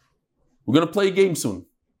 we're going to play a game soon.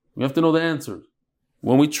 We have to know the answer.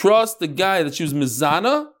 When we trust the guy that she was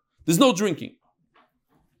mizana, there's no drinking.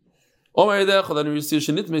 You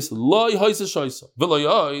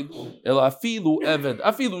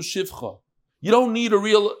don't need a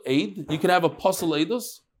real aid. You can have a puzzle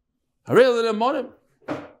aidus.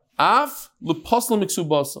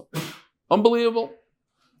 Unbelievable.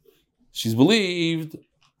 She's believed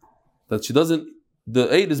that she doesn't,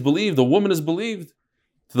 the aid is believed, the woman is believed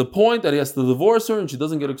to the point that he has to divorce her and she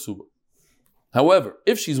doesn't get a ksuba. However,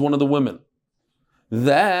 if she's one of the women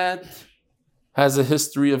that has a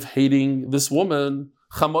history of hating this woman,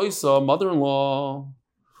 chamoisa, mother-in-law,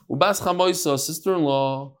 ubas chamoisa,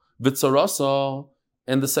 sister-in-law, vitzarasa,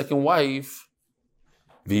 and the second wife,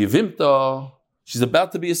 v'yivimta, she's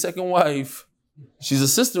about to be a second wife. She's a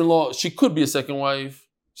sister-in-law. She could be a second wife.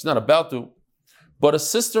 She's not about to. But a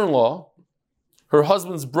sister-in-law, her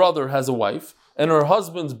husband's brother has a wife, and her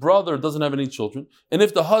husband's brother doesn't have any children. And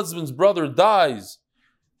if the husband's brother dies,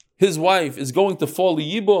 his wife is going to fall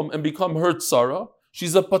yibum and become her tzara.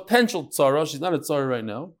 She's a potential tzara. She's not a tzara right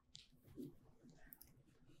now.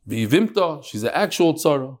 V'yivimta, she's an actual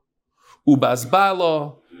tzara.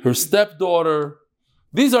 Ubasbala, her stepdaughter.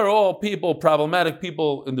 These are all people, problematic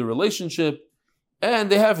people in the relationship, and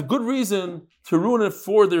they have good reason to ruin it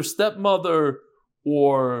for their stepmother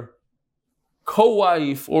or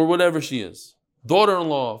co-wife or whatever she is.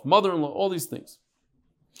 Daughter-in-law, mother-in-law, all these things.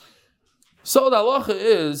 So the halacha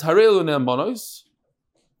is, Harelu ne'emanos,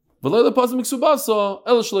 v'lo le'pazim miksubasa,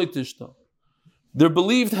 el shloi tishta. They're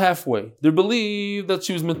believed halfway. They're believed that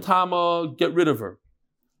she was metama, get rid of her.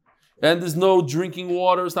 And there's no drinking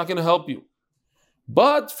water, it's not going to help you.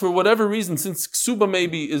 But for whatever reason, since ksuba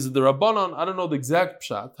maybe is the rabbanon, I don't know the exact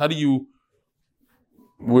pshat. How do you?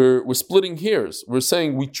 We're splitting hairs. We're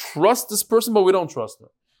saying we trust this person, but we don't trust her.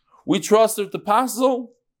 We trust her to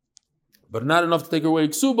passel, but not enough to take her away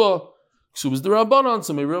ksuba. Ksuba is the rabbanon,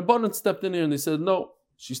 so maybe rabbanon stepped in here and they said no,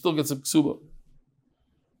 she still gets a ksuba.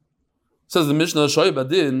 Says the Mishnah, Shoy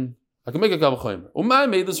Badin, I can make a kavachoyim. Umay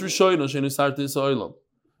made this rishoyna sheinu sartis oilam.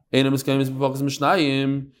 In the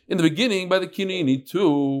beginning, by the kinini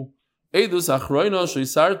too, Eidus Achroina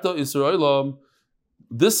Shaisarta Israelam,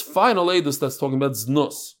 this final Eidus that's talking about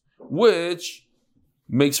Znus, which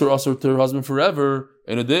makes her usher to her husband forever,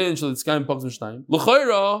 and then Shalitzkaim Paks Mishnayim.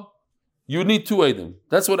 L'chayra, you would need two Eidim.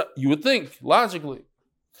 That's what you would think, logically.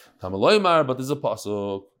 Tamaloymar, but there's a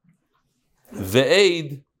pasuk.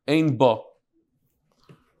 Ve'eid ein ba.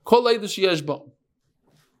 Kol Eidus yesh ba.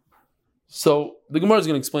 So the Gemara is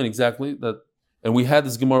going to explain exactly that, and we had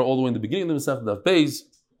this Gemara all the way in the beginning of the Masechet Daf Beis.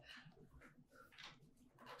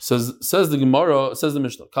 Says the Gemara, says the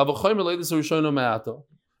Mishnah,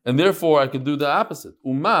 and therefore I could do the opposite.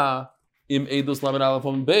 Uma im eidos lamed aleph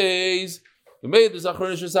on Beis. We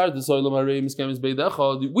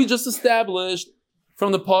just established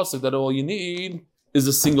from the pasuk that all you need is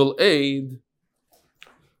a single aid.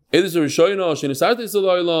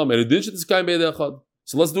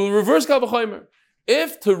 So let's do a reverse kavachomer.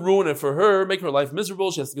 If to ruin it for her, make her life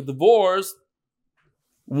miserable, she has to get divorced,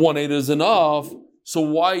 one aid is enough. So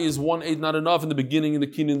why is one aid not enough in the beginning, in the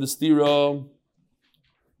kin, in the stira?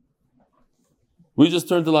 We just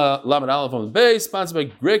turned to Lamed Aleph on the base, sponsored by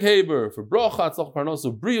Greg Haber for Brocha, Tzlach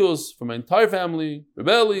Parnoso, Brios, for my entire family,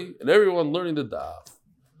 Rebelli, and everyone learning the daf.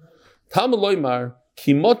 Talmud Loimar,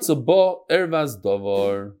 Kimotza bo ervaz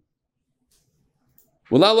davar.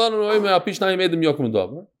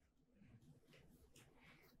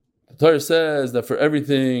 The Torah says that for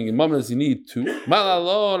everything in mamas you need two.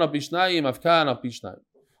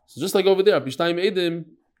 So just like over there, Pishnayim Edim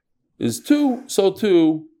is two, so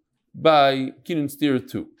two by Kinun Stira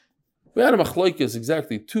two. We had a machlokes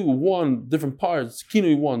exactly two, one, different parts,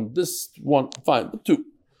 Kinui one, this one, fine, but two.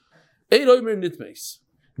 Eid oimer nitmeis,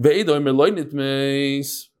 ve'eid oimer loy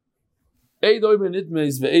nitmeis, eid oimer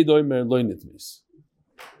nitmeis, ve'eid oimer loy nitmeis.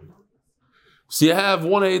 So you have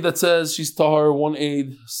one aid that says she's tahar, one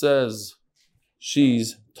aid says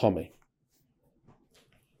she's tamei.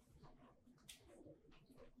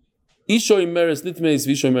 Ishoy meres nitmeis,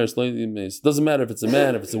 vishoy meres loy nitmeis. Doesn't matter if it's a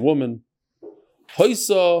man, if it's a woman.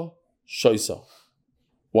 Hoisa, shoisa.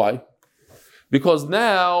 Why? Because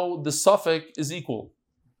now the suffix is equal.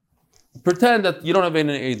 Pretend that you don't have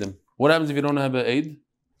any aidim. What happens if you don't have an aid?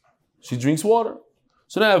 She drinks water.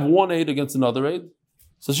 So now I have one aid against another aid.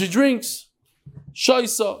 So she drinks.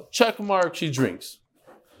 Shaisa, check mark, she drinks.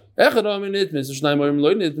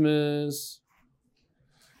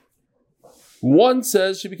 One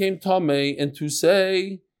says she became tamei, and to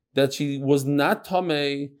say that she was not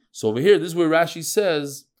tamei. So over here, this is where Rashi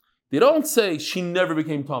says, they don't say she never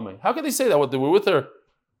became tamei. How can they say that? What, they were with her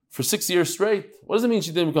for 6 years straight? What does it mean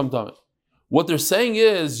she didn't become tamei? What they're saying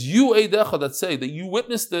is, you eidecha that say that you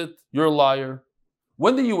witnessed it, you're a liar.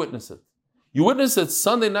 When did you witness it? You witnessed it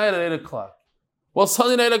Sunday night at 8 o'clock. Well,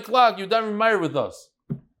 Sunday night at 8 o'clock, you're not married with us.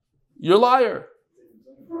 You're a liar.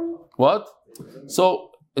 What?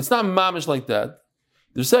 So, it's not mamish like that.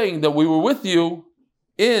 They're saying that we were with you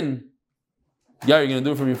in... Yeah, you're going to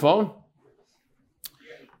do it from your phone?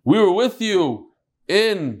 We were with you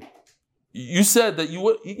in... You said that you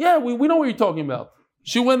would... Yeah, we know what you're talking about.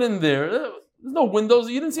 She went in there. There's no windows.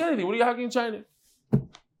 You didn't see anything. What are you hacking in China?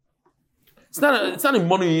 It's not a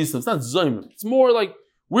money It's not Zayman. It's more like,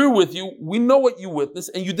 we're with you. We know what you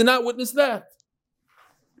witnessed, and you did not witness that.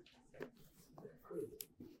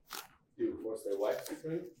 Do you force their wife to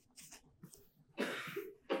drink?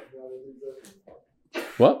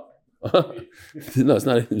 What? No, it's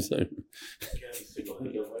not even Zayman. They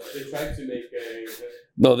tried to make a...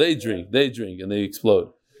 No, they drink, and they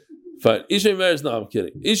explode. Fine. Ishay Meres, no, I'm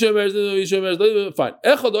kidding. Ishay Meres, fine.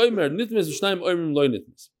 Echad oimer, nitmes, v'shnayim oimrim loy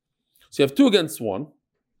nitmes. So you have two against one.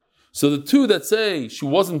 So the two that say she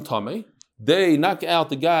wasn't tamei, they knock out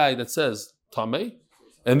the guy that says tamei,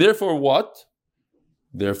 and therefore what?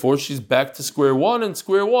 Therefore she's back to square one, and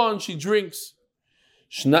square one she drinks.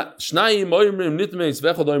 Shnayim oimrim nitmes,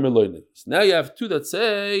 v'echad oimer loy nitmes. Now you have two that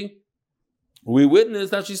say we witness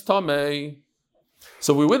that she's tamei.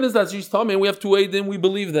 So we witness that she's tamei, and we have two eidim, we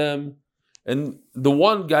believe them. And the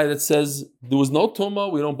one guy that says there was no tuma,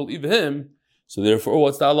 we don't believe him. So therefore,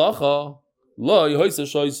 what's the halacha? Lo yehoisa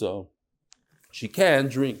shoisa. She can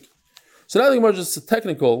drink. So now the Gemara is just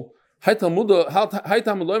technical. You're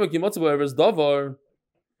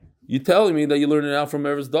telling me that you learn it out from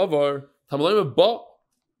Eretz Davar.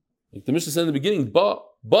 Like the Mishnah said in the beginning, what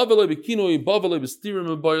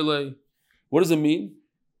does it mean?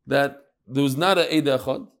 That there was not an Eid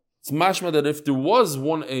Echad. It's mashma that if there was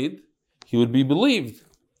one Eid, he would be believed.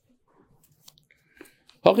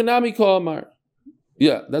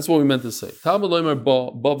 Yeah, that's what we meant to say. It's like a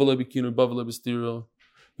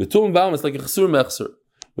chesur mechser.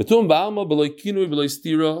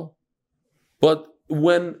 But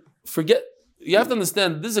you have to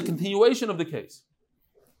understand, this is a continuation of the case.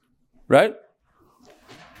 Right?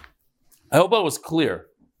 I hope that was clear.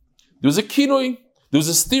 There was a kinui, there was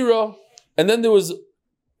a stira, and then there was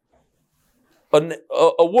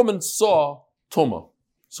a woman saw Toma,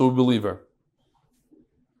 so we believe her.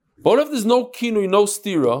 But what if there's no kinui, no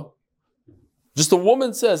stira, just a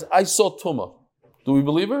woman says, I saw Toma. Do we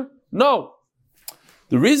believe her? No.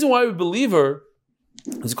 The reason why we believe her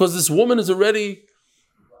is because this woman is already,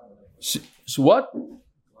 she what?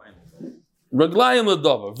 Raglayim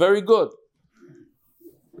l'davar. Very good.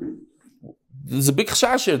 There's a big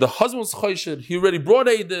chash here. The husband was chayshed. He already brought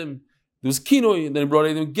Eidim. There was kinoi, and then he brought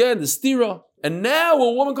Eidim again, the stira. And now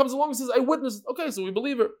a woman comes along and says, I witnessed. Okay, so we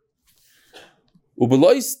believe her.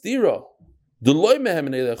 Ubeloi stira. How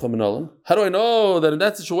do I know that in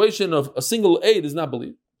that situation of a single aid is not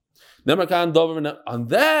believed? On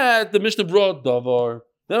that, the Mishnah brought davar.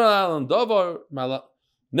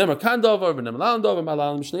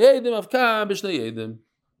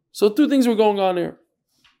 So two things were going on here.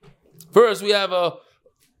 First, we have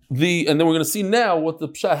and then we're going to see now what the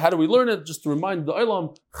pshat. How do we learn it? Just to remind the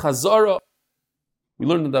Olam, Chazara. We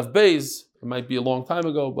learned the Daf Beis. It might be a long time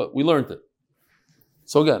ago, but we learned it.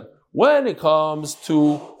 So again, when it comes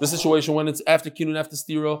to the situation when it's after kinun, after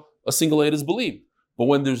stira, a single aid is believed. But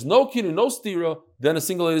when there's no kinun, no stira, then a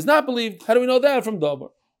single aid is not believed. How do we know that? From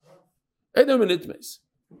davar. Edom and Itmes.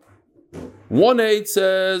 1/8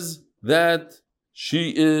 says that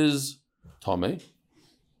she is Tomei.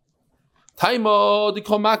 Taima di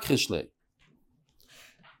komakrishle.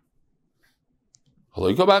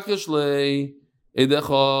 Haloi komakrishle.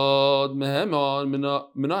 Edechad mehemon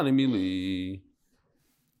minani mili.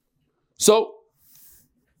 So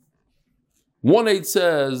 1/8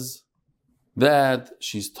 says that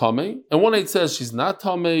she's Tomei, and 1/8 says she's not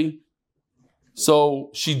Tomei, so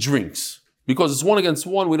she drinks. Because it's 1 against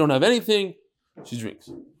 1, we don't have anything, she drinks.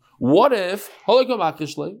 What if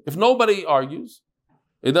nobody argues?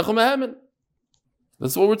 That's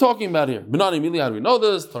what we're talking about here. How do we know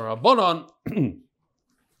this? Tarabonon.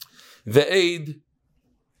 The aid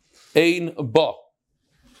ein ba.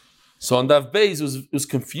 So on Daf Beis it was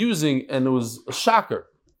confusing and it was a shocker.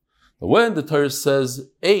 When the Torah says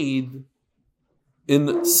aid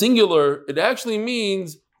in singular, it actually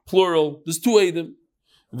means plural. There's 2 aidim.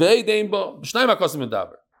 The aid ein ba.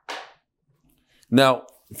 Now,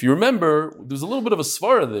 if you remember, there's a little bit of a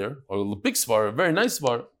svara there, or a big svara, a very nice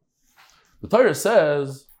svara. The Torah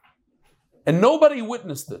says, and nobody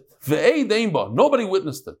witnessed it. The aid ein ba. Nobody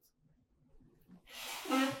witnessed it.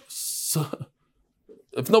 So,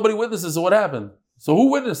 if nobody witnesses, so what happened? So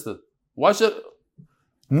who witnessed it? Why should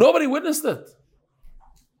nobody witnessed it?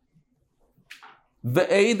 The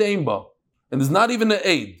aid ein ba, and there's not even an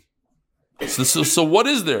aid. So what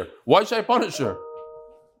is there? Why should I punish her?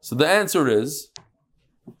 So the answer is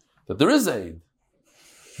that there is aid.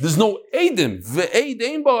 There's no aidim. The aid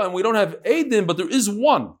ein ba, and we don't have aidim, but there is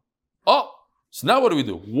one. Oh, so now what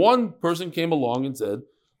do? One person came along and said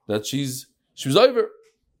that she was over.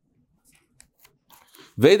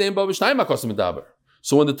 So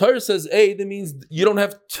when the Torah says aid, it means you don't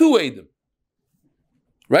have 2 aidim.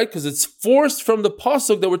 Right? Because it's forced from the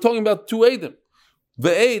pasuk that we're talking about 2 aidim.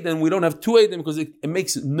 The aid, and we don't have 2 aidim because it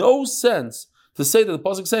makes no sense to say that the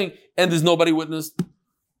pasuk is saying, and there's nobody witnessed.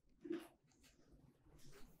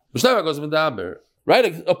 Right?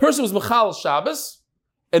 A person was Mechal Shabbos,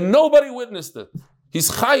 and nobody witnessed it.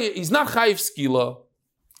 He's not Chayiv Skila.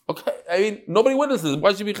 Okay, I mean, nobody witnessed it.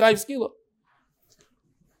 Why should he be Chayiv Skila?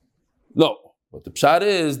 No, but the pshat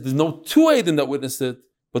is there's no 2 aidim that witnessed it,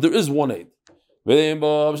 but there is 1 aid. So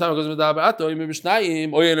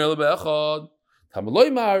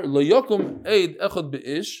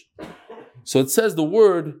it says the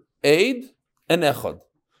word aid and echad.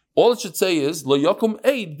 All it should say is lo yakum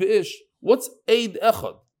aid beish. What's aid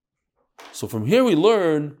echad? So from here we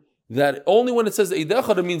learn that only when it says aid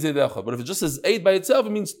echad it means aid echad, but if it just says aid by itself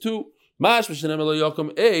it means 2. Mash b'shenem lo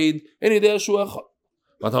yakum aid and aid echad.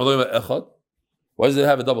 Why does it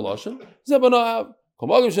have a double lashon?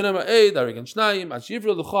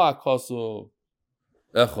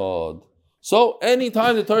 So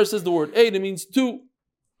anytime the Torah says the word aid, it means 2.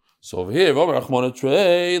 So over here, so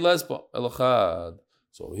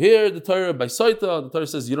over here the Torah by Sotah, the Torah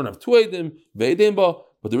says you don't have 2 aidim,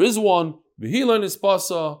 but there is one. V'hilan is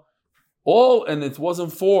pasa. All, and it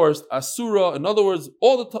wasn't forced. Asura. In other words,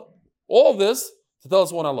 all this to tell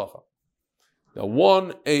us one halacha. That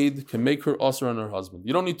 1 aid can make her usher on her husband.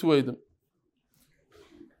 You don't need 2 aidim.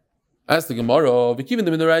 Ask the Gemara.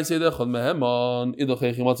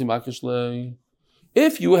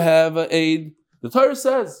 If you have an aid, the Torah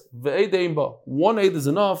says 1 aid is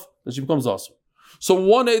enough that she becomes usher. So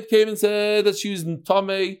 1 aid came and said that she's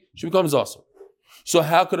tamei, she becomes usher. So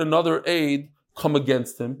how could another aid come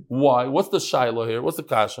against him? Why? What's the shiloh here? What's the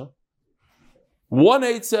kasha? 1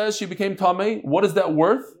 aid says she became tamei. What is that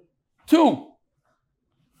worth? 2.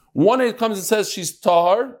 1 aid comes and says she's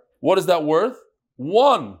tahar. What is that worth?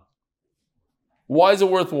 1. Why is it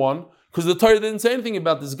worth 1? Because the Torah didn't say anything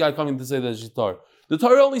about this guy coming to say that she's tahar. The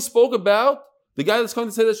Torah only spoke about the guy that's coming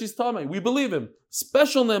to say that she's tamei. We believe him.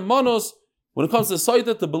 Special nemanos when it comes to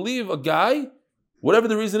Sotah to believe a guy, whatever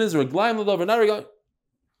the reason is, or a glaim or not a guy.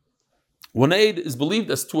 1 aid is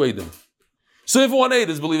believed as 2 aidim. So if 1 aid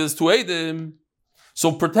is believed as 2 aidim,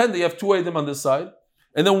 so pretend that you have 2 aidim on this side.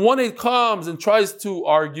 And then 1 aid comes and tries to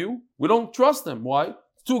argue. We don't trust him. Why?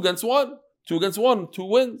 2 against 1. 2 against 1. 2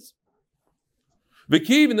 wins. So there's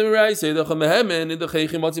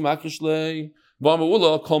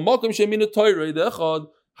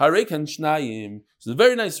a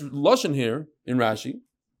very nice lashon here in Rashi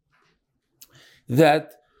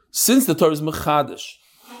that since the Torah is mechadish,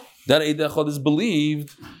 that Eid Echad is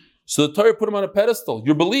believed, so the Torah put him on a pedestal.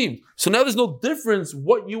 You're believed. So now there's no difference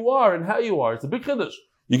what you are and how you are. It's a big chiddush.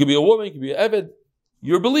 You could be a woman, you could be an eved.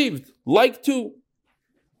 You're believed. Like 2.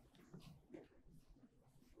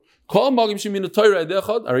 Anytime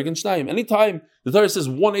the Torah says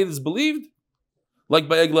 1 aid is believed, like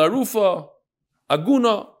by Egla Arufa,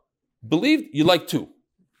 Aguna, believed, you like two.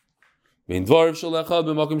 And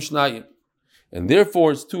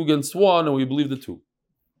therefore it's 2 against 1, and we believe the 2.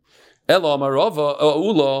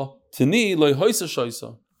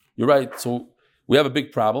 You're right. So we have a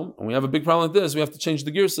big problem, and we have a big problem like this. We have to change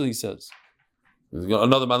the girsa, he says.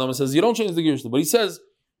 Another Madama says, you don't change the girsa. But he says,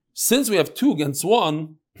 since we have 2 against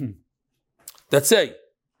 1, that say,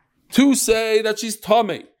 2 say that she's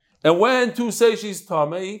tamei. And when 2 say she's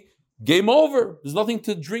tamei, game over. There's nothing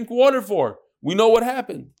to drink water for. We know what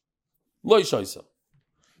happened. Loi shaisa.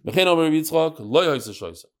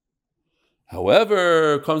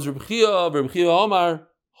 However, comes Reb Chia Omar,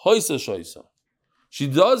 hoisa shaisa. She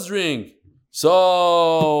does drink.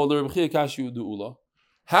 So the Reb Chia Kashi Udu'ula.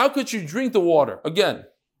 How could you drink the water? Again,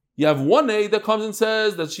 you have one aid that comes and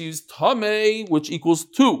says that she's tamei, which equals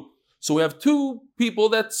 2. So we have 2 people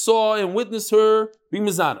that saw and witnessed her being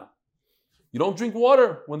mizana. You don't drink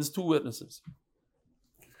water when there's 2 witnesses.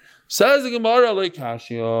 Says the Gemara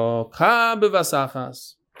leikashio kam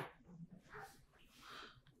bevasachas.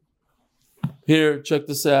 Here, check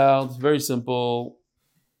this out. Very simple.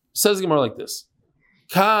 Says the Gemara like this: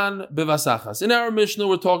 Kan bevasachas. In our Mishnah,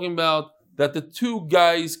 we're talking about that the 2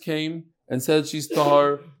 guys came and said she's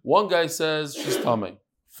tahar. One guy says she's tamei.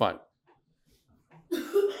 Fine.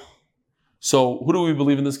 So, who do we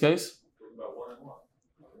believe in this case?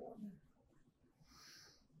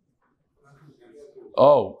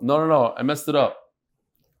 Oh, no. I messed it up.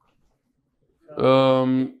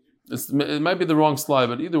 It might be the wrong slide,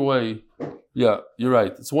 but either way, yeah, you're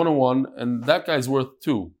right. It's 1-1, and that guy's worth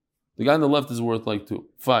 2. The guy on the left is worth like 2.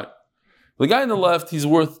 Fine. The guy on the left, he's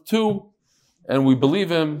worth 2, and we believe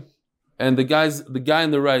him. And the guy on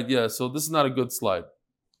the right, yeah, so this is not a good slide.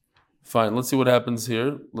 Fine, let's see what happens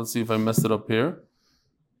here. Let's see if I messed it up here.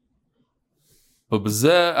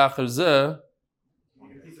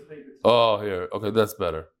 Oh, here. Okay, that's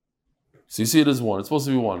better. So you see it as 1. It's supposed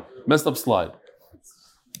to be 1. Messed up slide.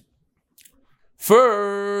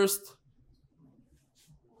 First,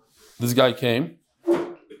 this guy came.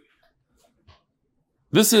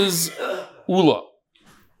 This is Ula.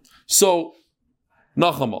 So,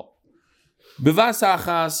 Nachama. When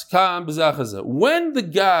the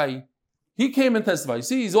guy, he came and testified. You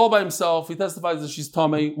see, he's all by himself. He testifies that she's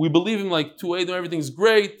tamei. We believe him like 2-8, everything's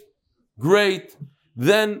great.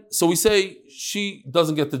 Then, so we say she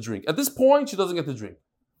doesn't get to drink. At this point, she doesn't get to drink.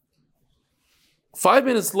 5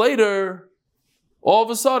 minutes later, all of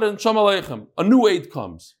a sudden, Shalom Aleichem, a new aid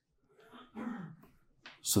comes.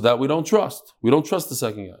 So that we don't trust. We don't trust the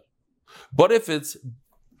second guy. But if it's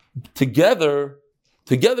together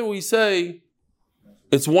we say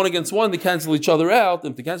it's 1 against 1, they cancel each other out.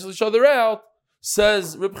 If they cancel each other out,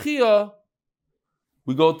 says Reb Chia,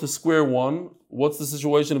 we go to square 1. What's the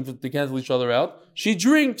situation if they cancel each other out? She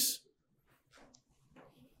drinks.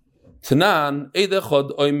 Tanan,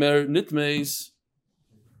 Eidechod Oimer Nitmeis.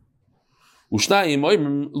 Ushnayim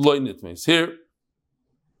Oimer Loi Nitmeis. Here,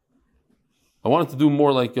 I wanted to do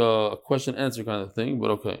more like a question-answer kind of thing,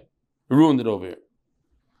 but okay. I ruined it over here.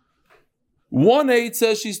 1-8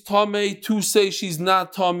 says she's tamei, 2 say she's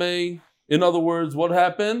not tamei. In other words, what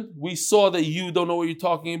happened? We saw that you don't know what you're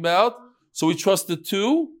talking about, so we trusted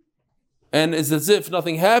 2, and it's as if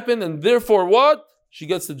nothing happened, and therefore what? She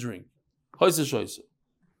gets to drink.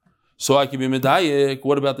 So I can be medayik.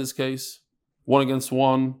 What about this case? 1 against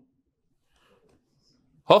 1.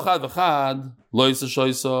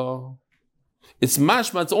 It's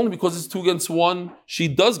mashma, it's only because it's 2 against 1, she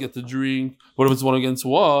does get to drink. What if it's 1 against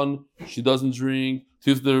 1, she doesn't drink?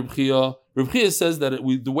 Reb Chia says that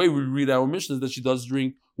the way we read our Mishnah is that she does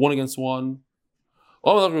drink 1 against 1.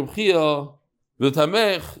 So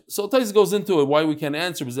Tais goes into it, why we can't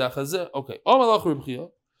answer. Okay.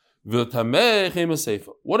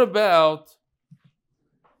 What about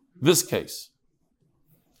this case?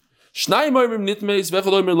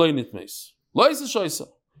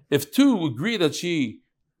 If 2 agree that she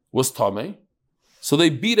was tamei, so they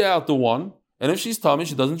beat out the 1, and if she's tamei,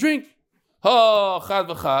 she doesn't drink. So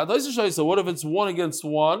what if it's 1 against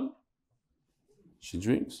 1? She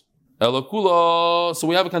drinks. So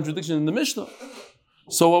we have a contradiction in the Mishnah.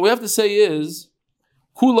 So what we have to say is,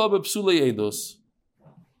 Kula bepsule eidos.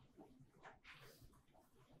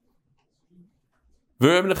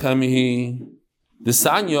 Reb Nechemi, the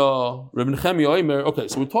Sanya, Reb Nechemi Oimer. Okay,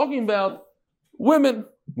 so we're talking about women,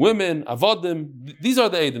 avodim. These are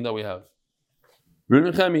the eidim that we have. Reb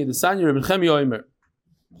Nechemi, the Sanya, Reb Nechemi Oimer.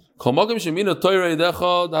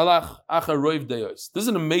 This is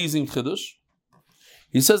an amazing chiddush.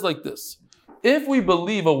 He says like this: if we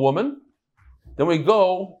believe a woman, then we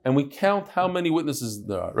go and we count how many witnesses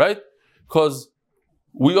there are, right? Because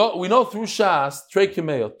We know through Shas, Trei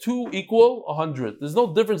Kimeo, 2 equal 100. There's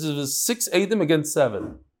no difference if it's 6 Eidim against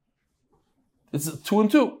 7. It's 2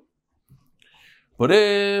 and 2. But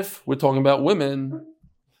if we're talking about women,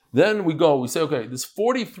 then we say, okay, there's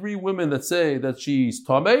 43 women that say that she's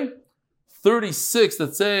Tameh, 36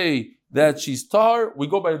 that say that she's Tar. We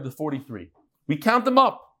go by the 43. We count them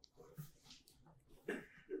up.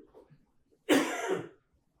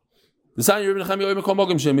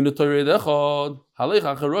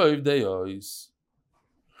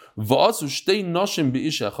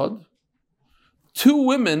 Two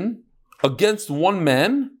women against one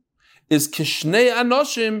man is kishnei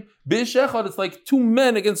anoshim b'ish echad. It's like 2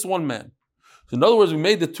 men against 1 man. So in other words, we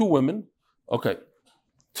made the 2 women. Okay,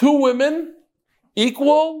 2 women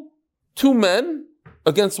equal 2 men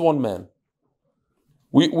against 1 man.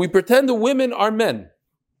 We pretend the women are men.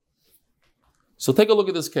 So take a look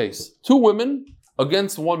at this case. 2 women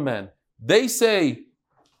against 1 man. They say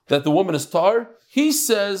that the woman is tar. He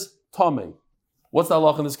says tameh. What's the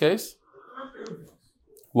halach in this case?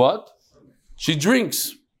 What? She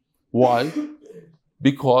drinks. Why?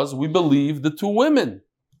 Because we believe the 2 women.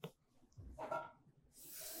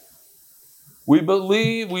 We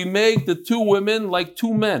make the 2 women like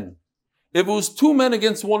 2 men. If it was 2 men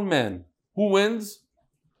against 1 man, who wins?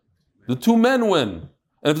 The 2 men win.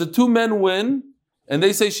 And if the 2 men win, and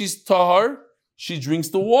they say she's tahar, she drinks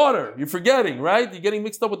the water. You're forgetting, right? You're getting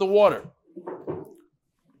mixed up with the water.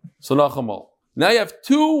 So nachamal. Now you have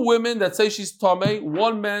 2 women that say she's tameh,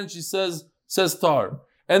 1 man she says tahar.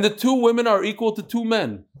 And the 2 women are equal to 2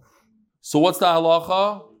 men. So what's the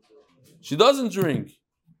halacha? She doesn't drink.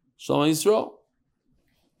 Shalom Yisrael.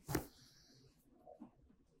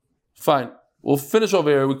 Fine. We'll finish over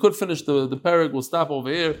here. We could finish the parak. We'll stop over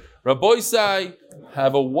here. Rabbi Sai,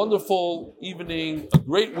 have a wonderful evening, a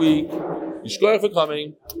great week. Yishkoyach for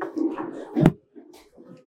coming.